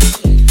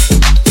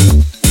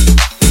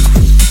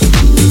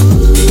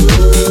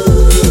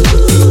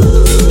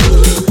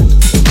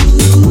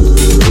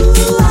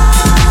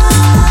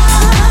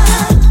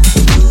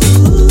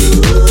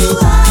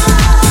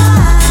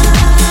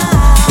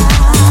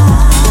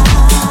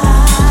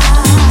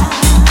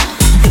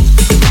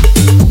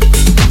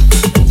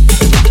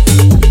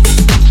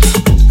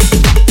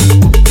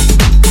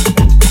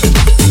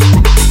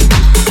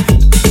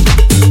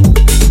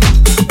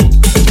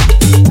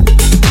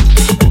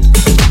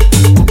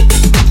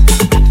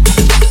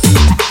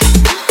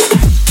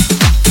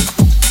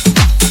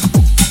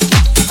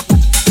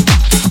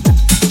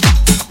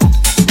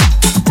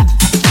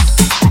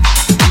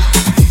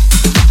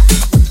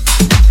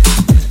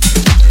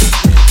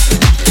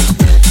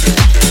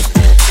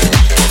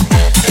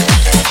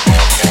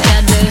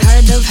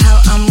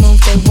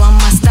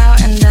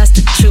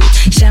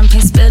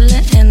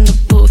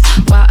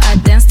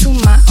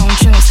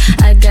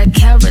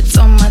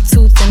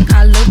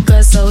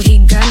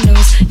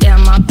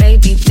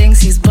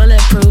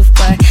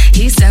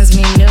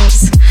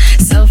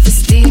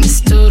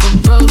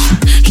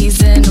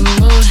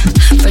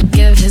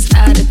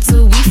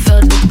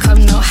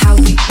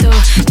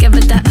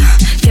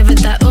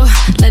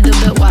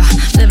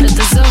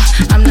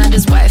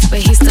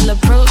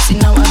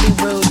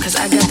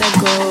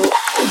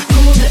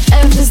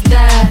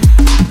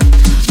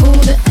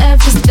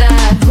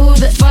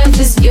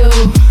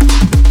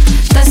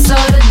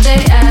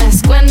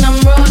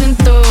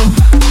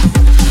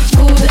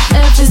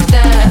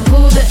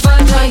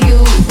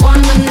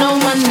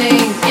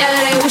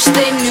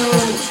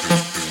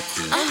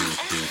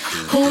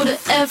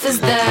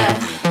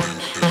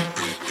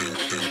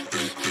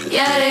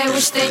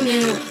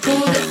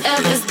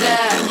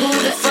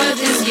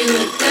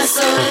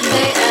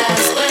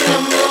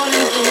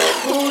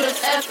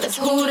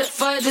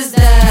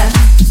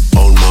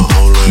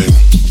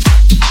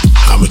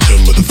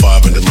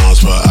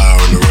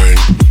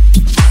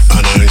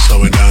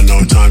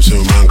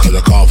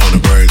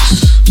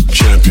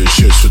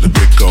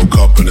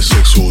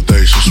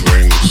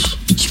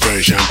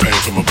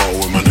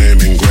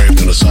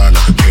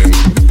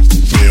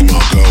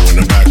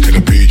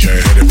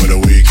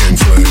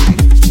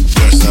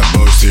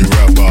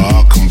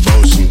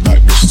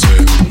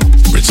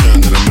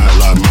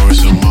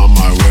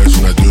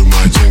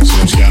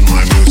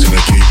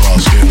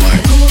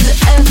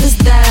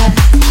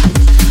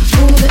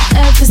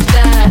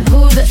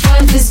 Who the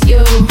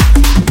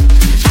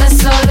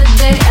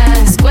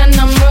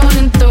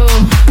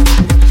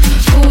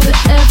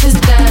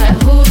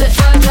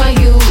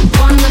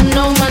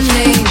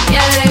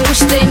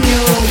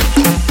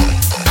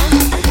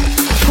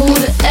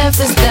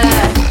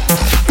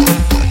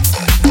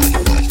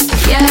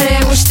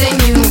chasing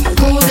you.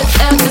 Who the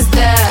F is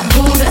that?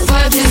 Who the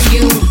fuck is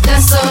you?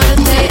 That's all that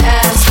they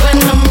ask when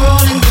I'm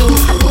rolling through.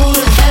 Who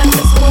the F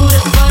is, who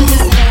the fuck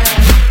is that?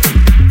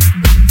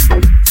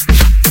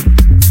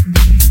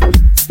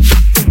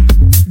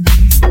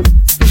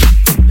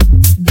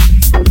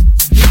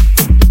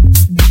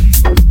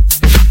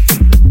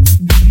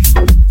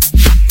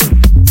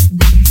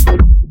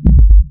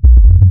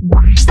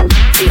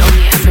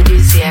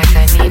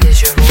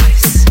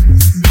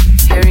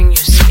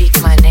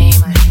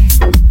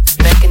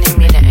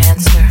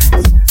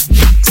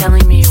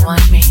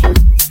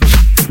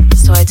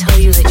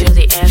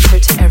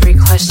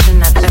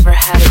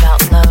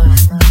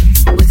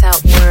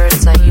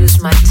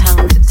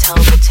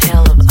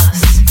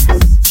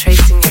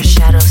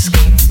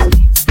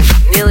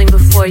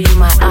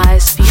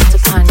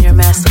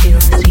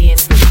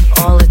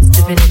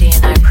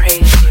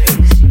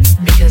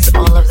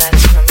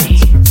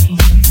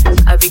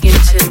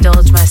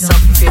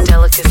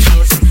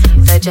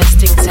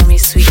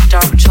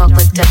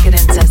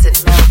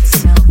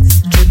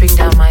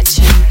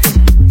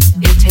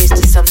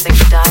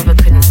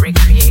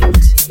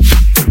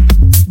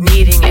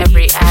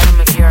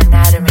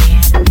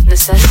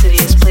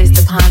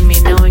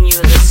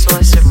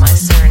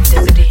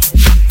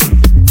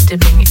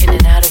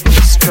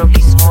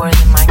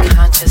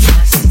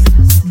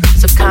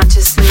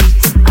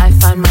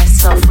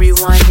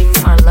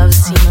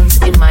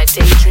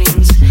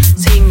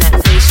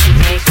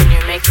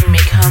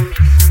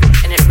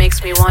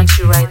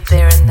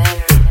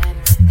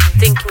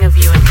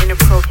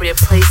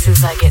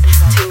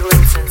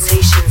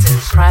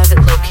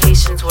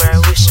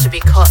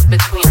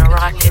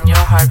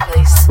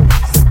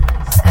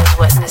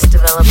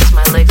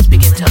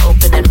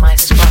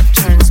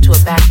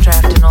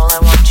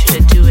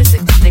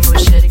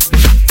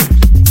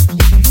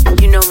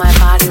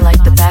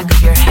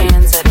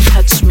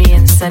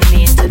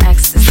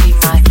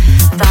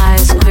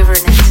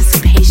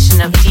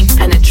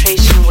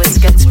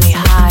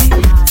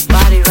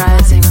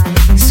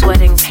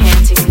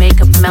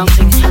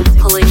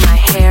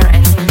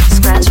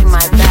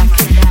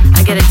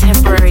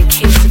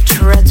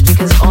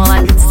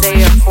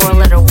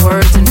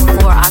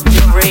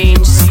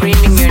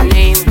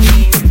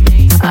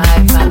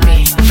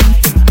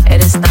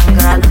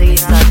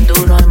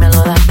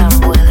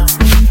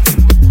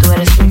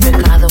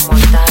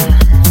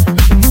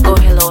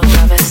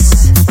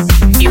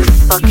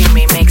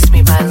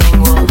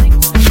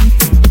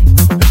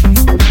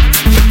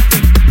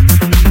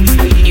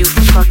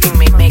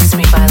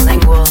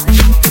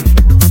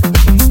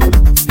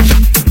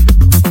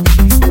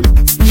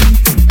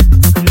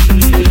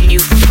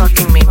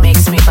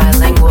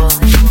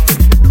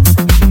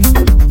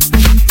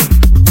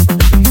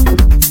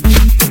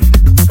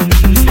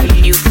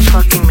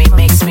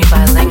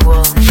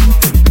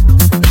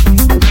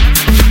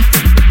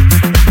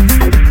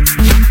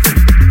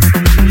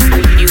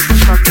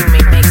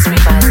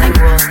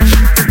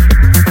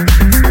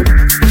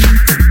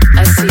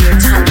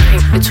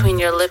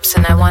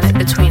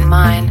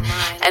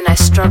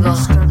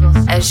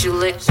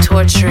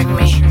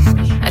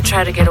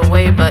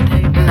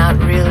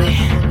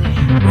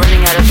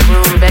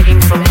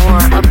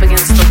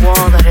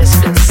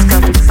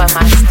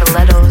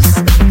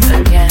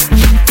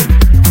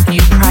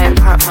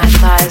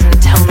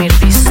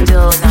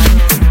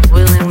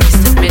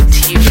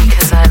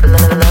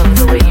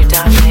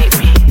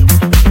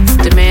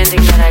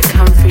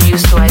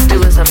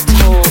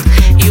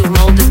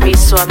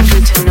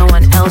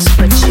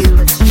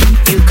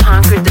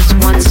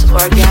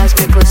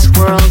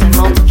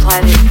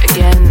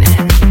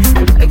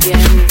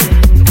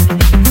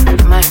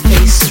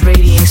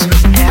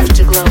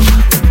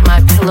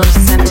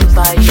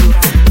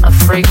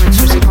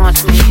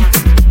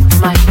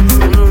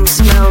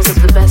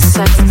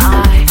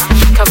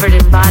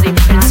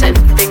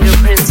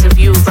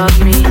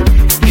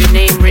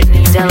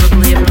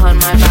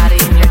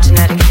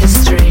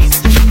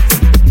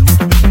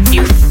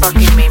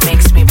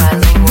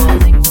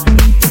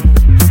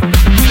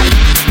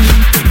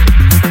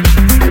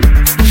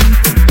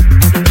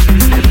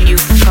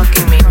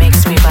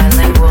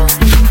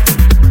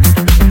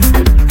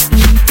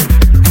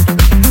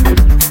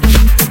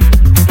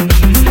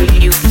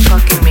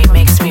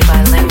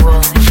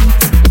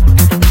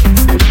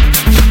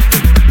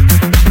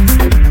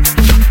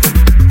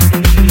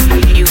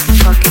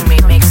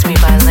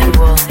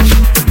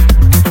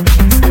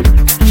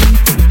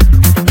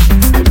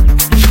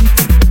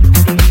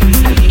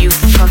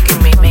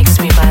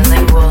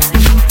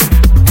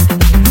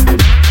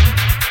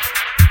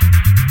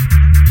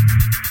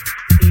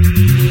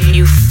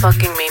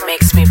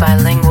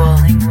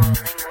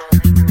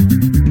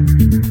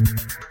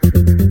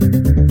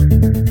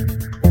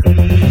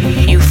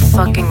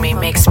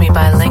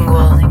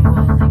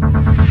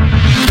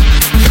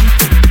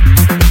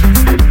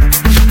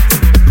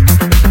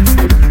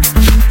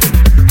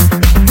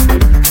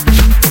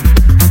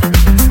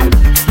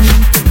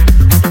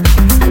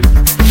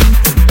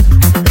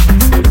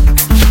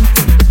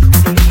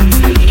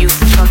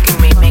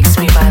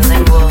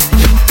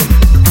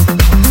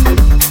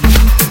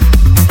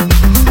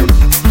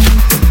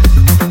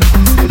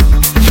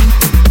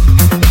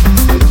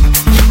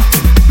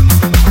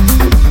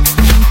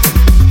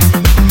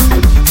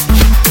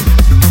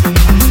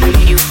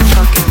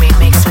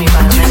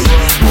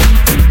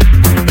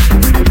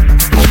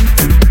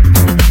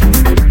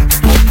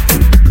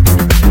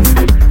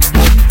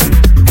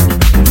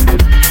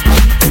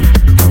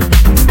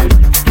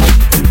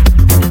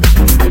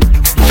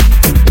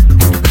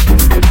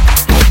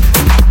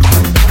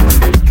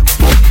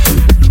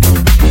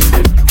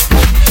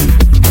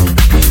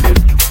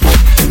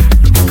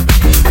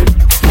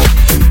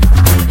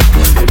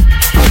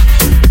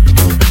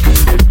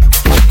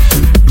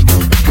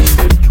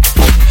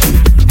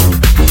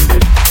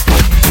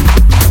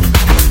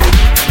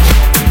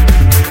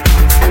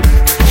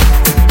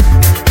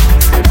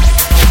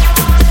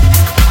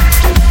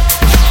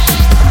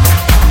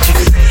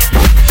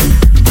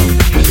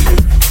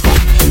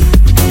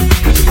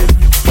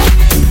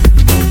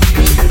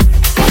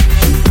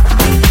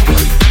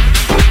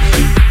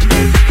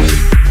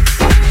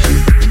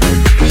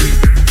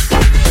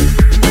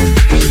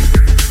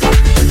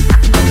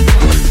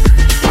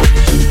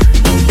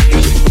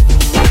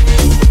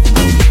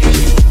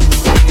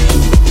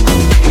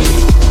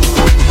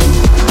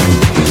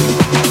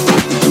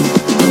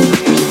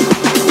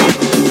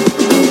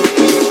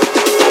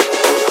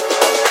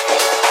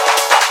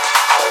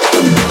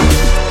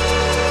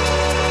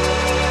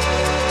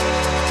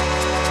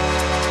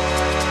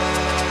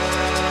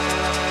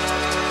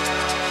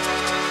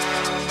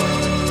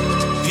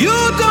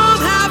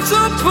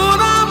 to put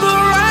on the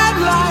red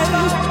light.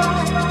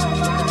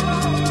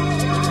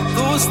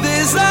 Those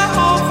days are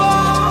over.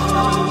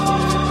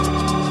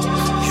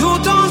 You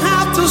don't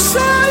have to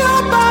sell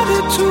your body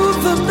to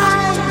the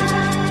night.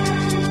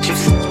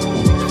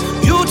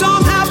 You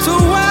don't have to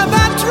wear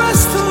that dress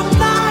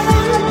tonight.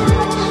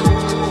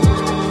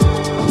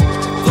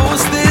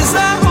 Those days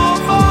are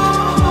over.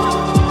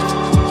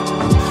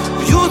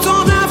 You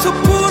don't have to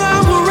put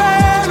on the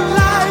red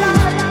light.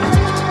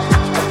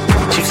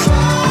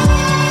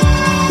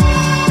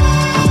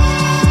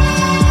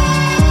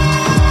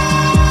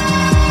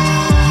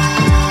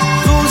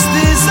 Those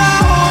days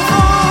are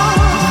over.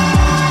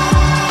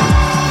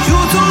 You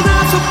don't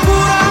have to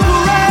put on the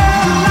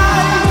red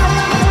light.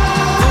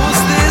 Those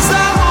days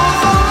are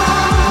over.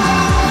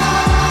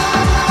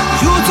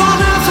 You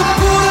don't have to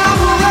put on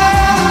the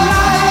red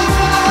light.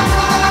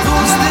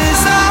 Those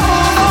days are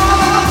over.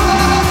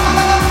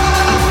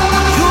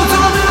 You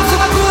don't have to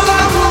put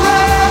on the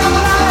red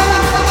light.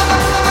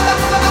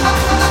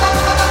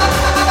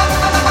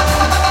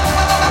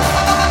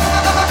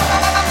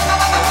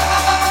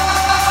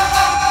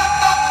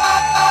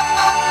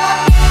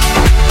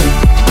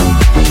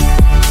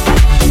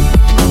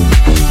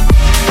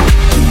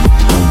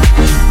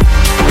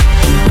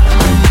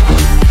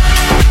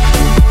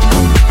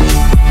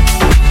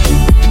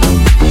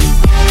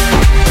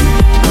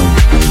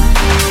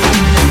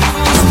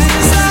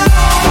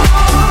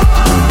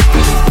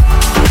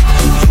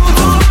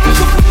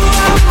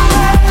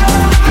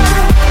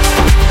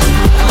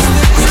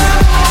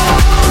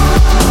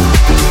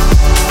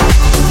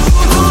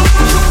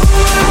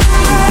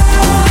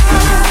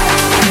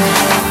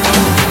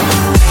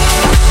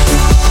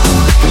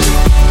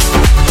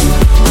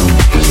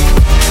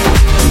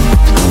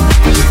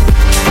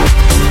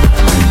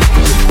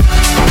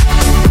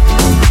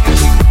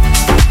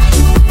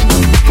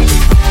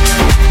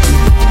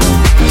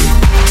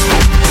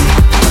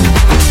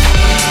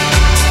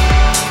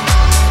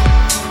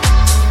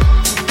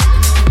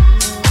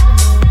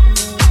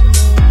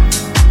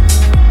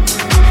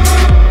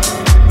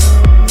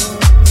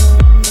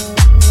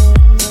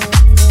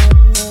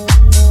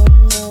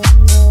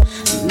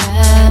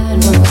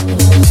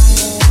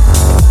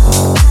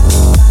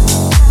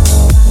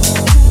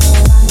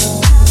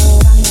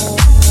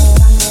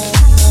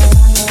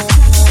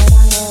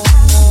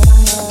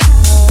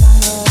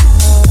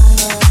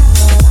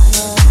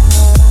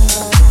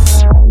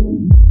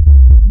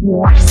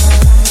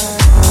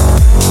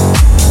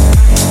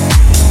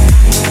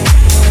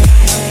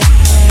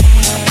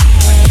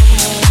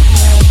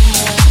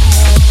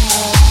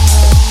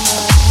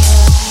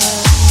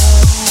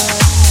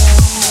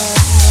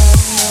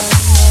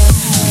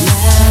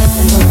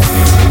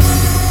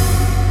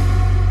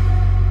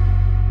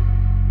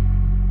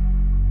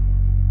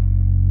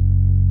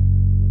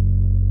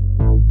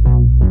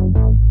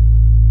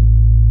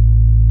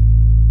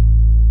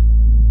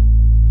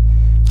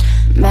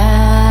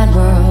 Mad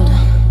world.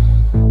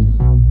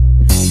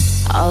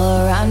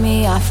 All around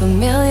me are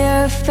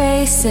familiar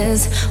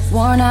faces,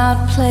 worn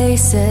out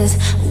places,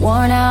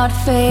 worn out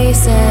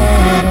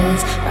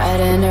faces. Bright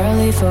and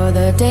early for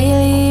the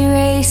daily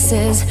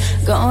races,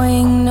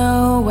 going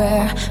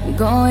nowhere,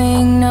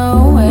 going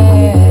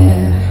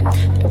nowhere.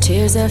 Their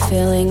tears are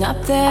filling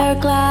up their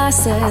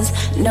glasses,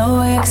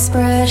 no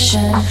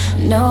expression,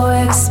 no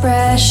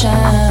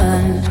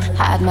expression.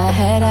 Hide my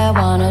head, I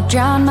wanna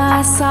drown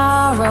my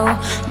sorrow.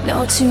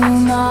 No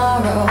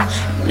tomorrow,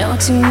 no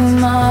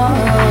tomorrow.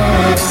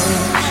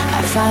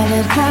 I find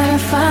it kinda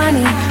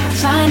funny, I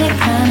find it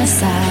kinda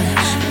sad.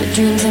 The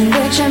dreams in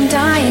which I'm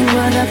dying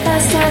were the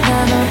best I've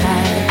ever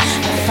had.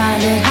 I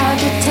find it hard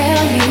to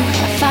tell you,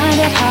 I find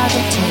it hard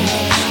to take.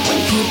 When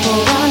people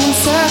run in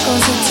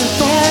circles, it's a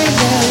very,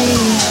 very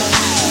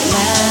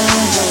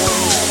mad world.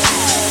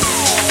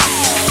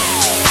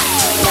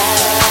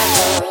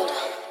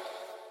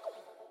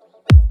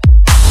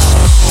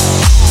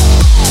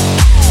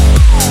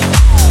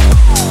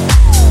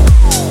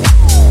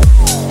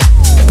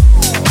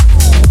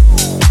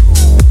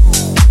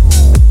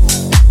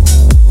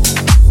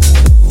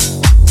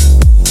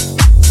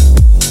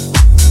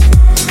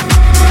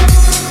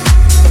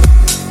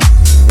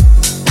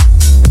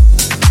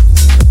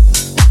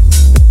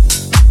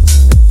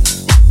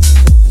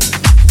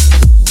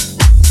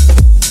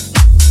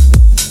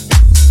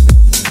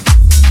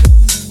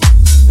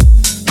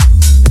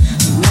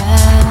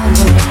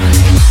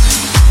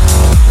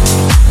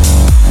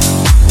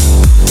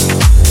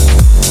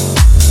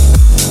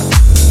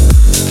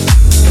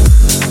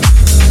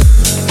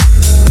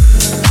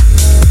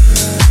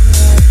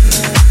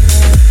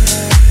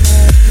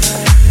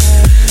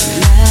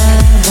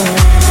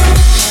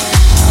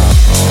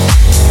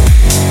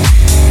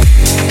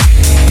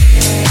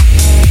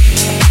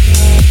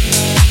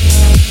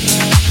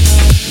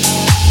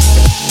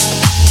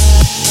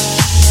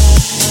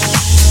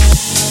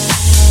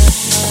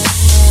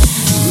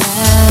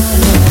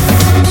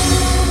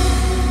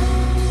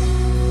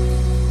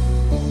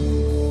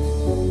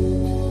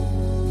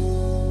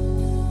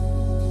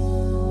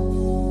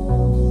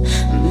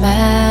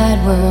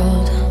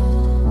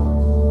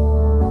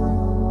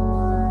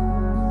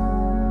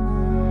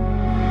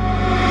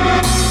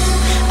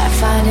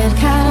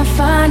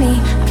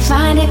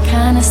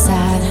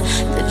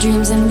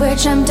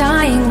 which I'm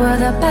dying were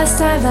the best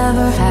I've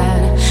ever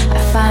had.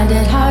 I find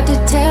it hard to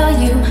tell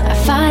you, I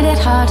find it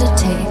hard to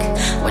take.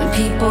 When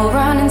people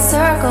run in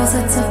circles,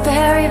 it's a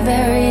very,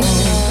 very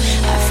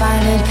I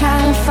find it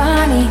kind of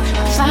funny,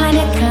 I find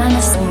it kind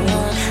of sweet.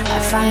 I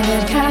find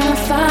it kind of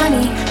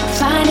funny, I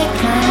find it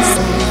kind of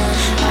sweet.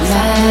 I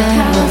find it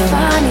kind of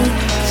funny,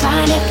 I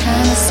find it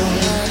kind of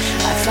sweet.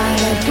 I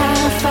find it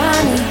kind of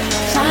funny,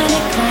 I find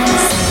it kind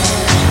of sweet.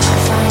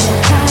 I find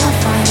it kind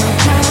of funny, kind of funny, kind of funny,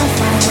 kind of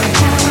funny,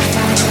 kind of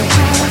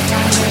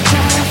funny,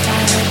 kind of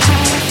funny,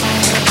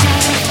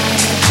 kind of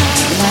funny, kind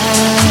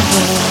of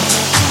funny.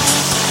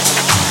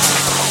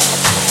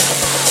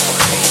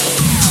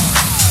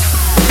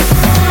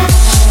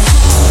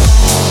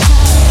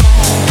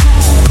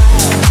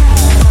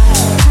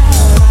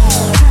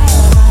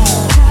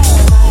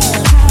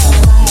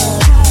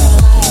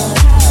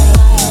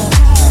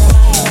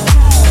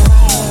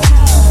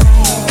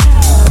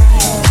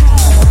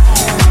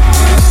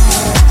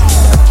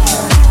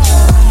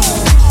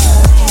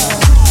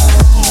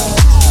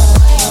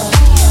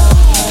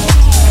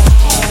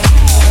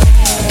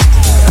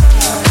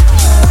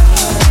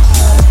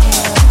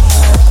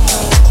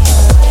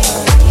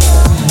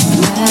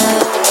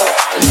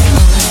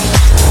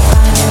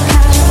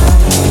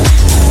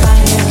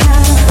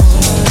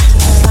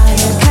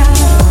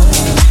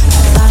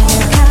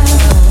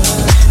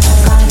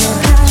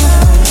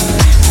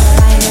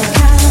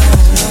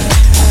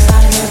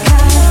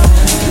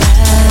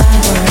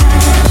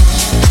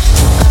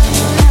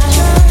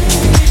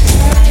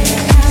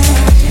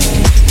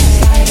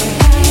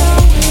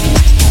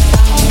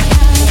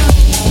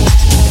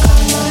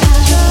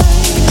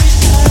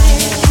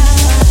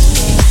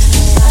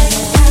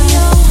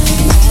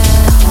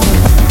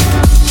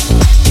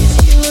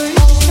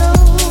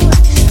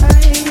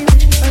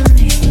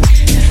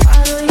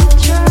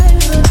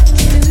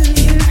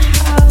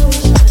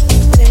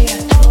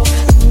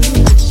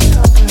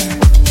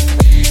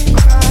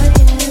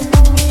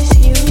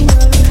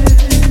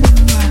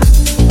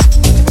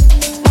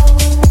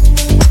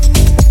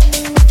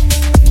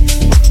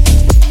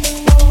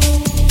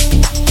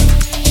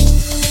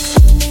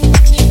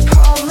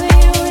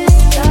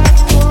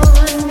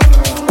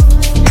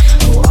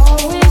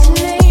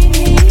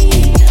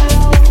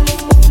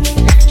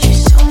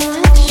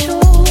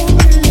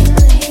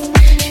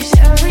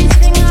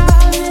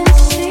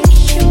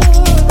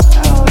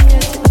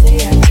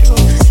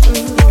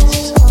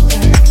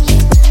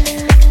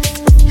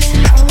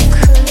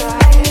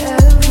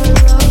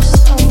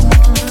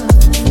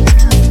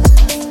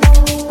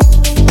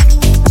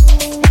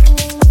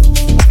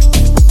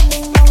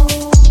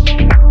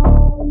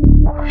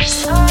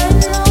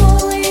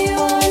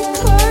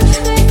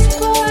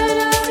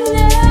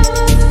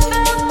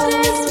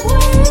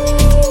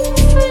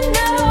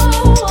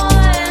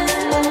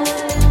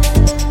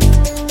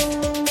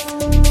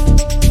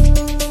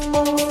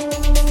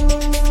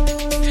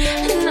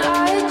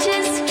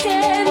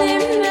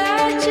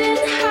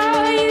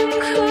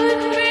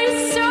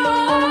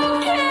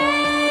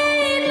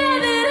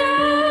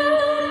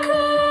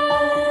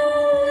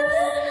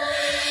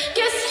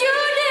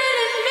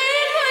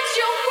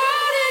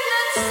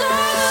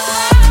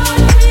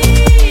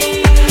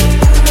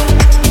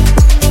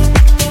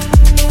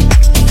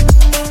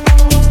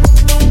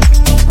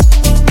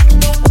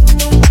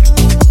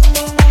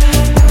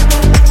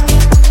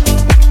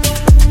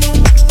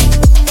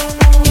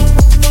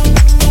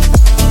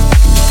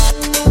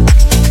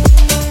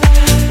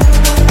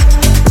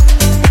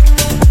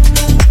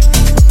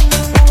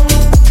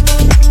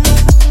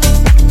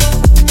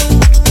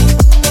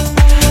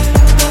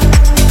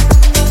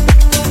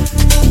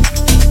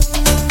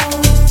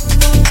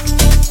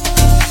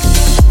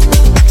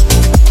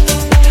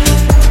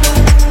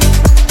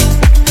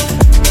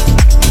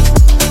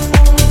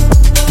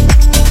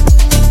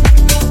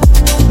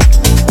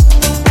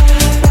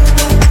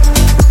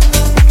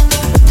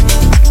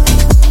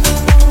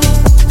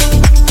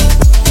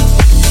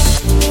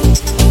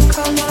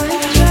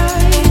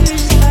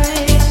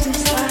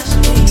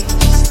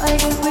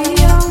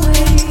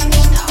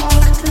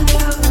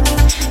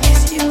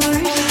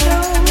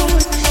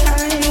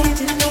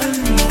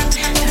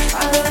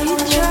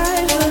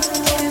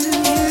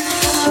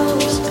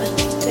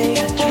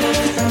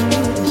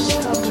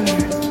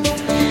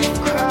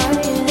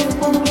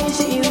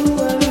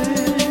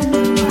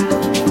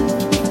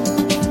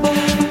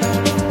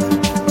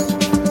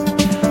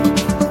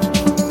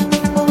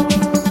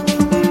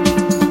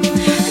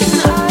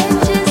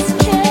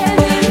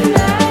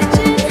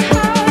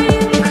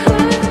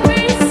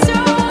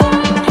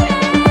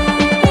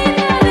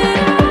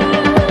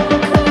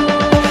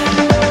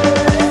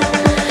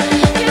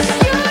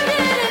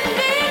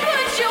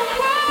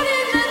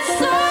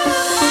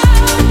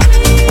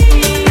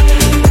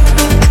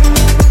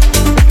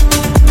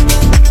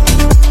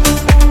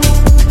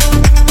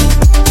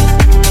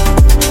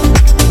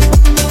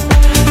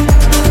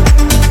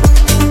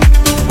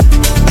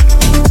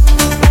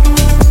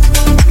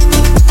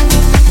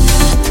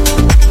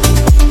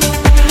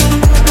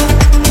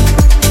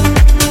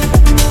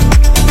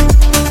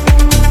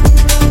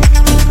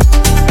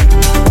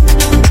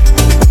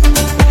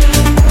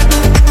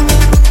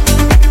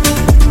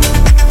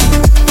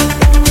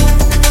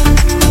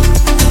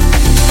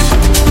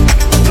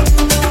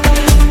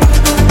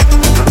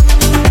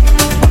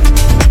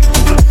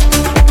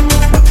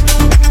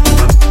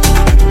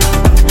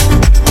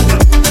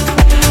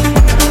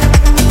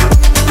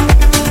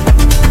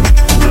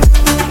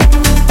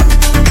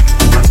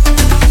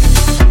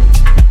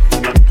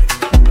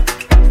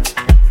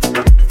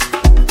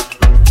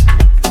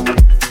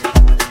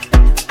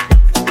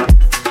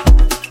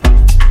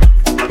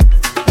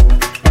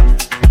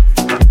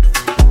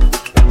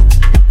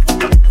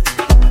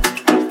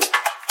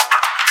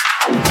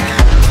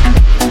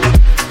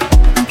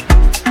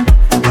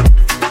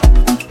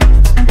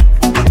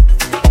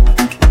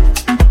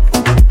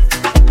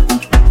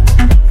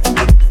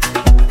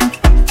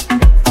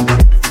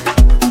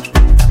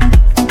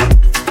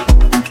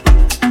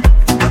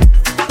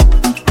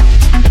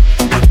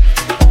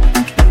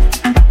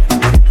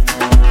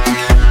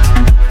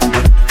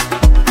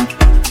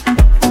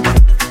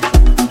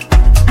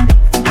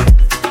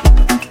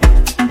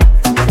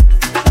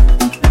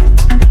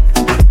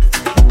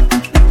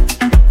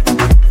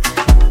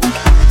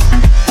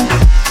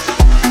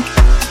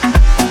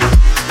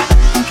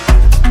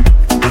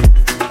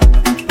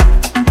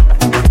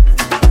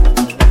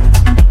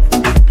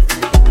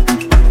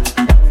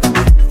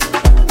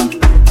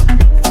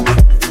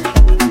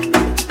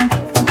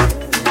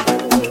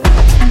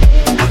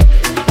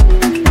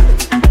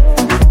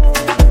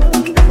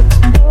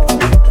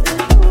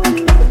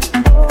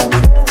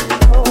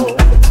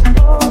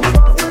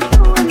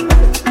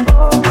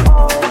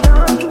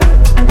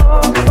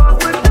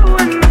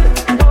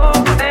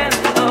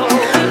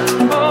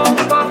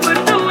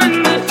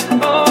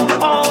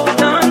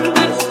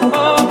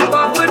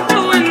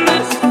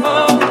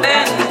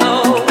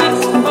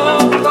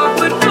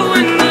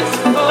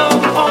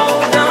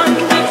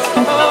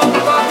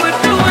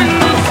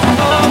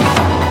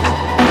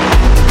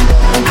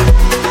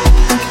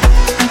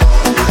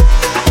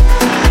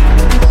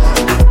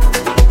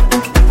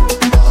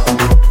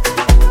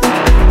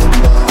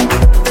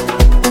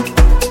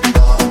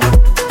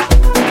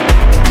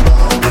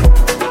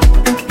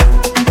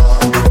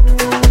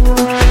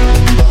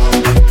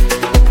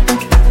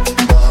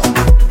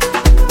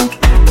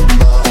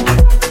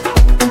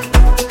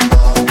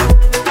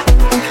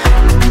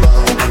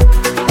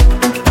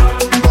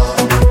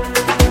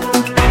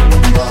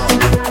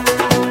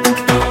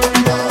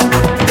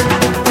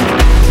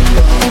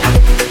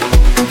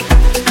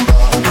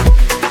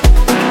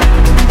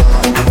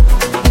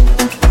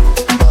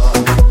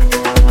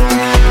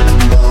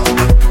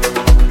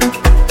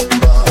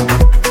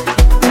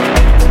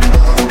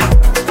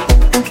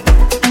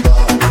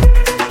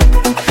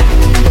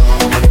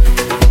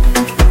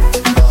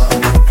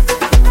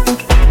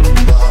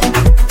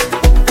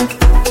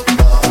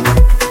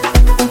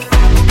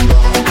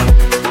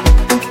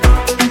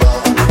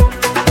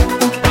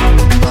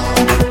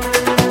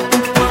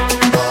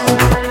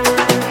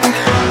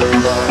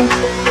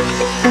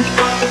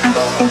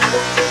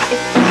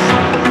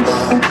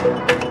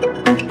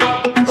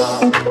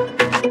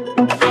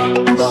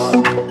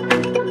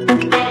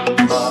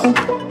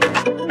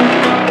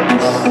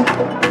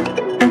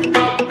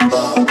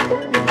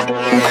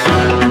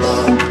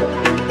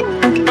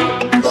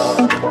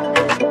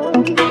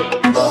 Tinlicker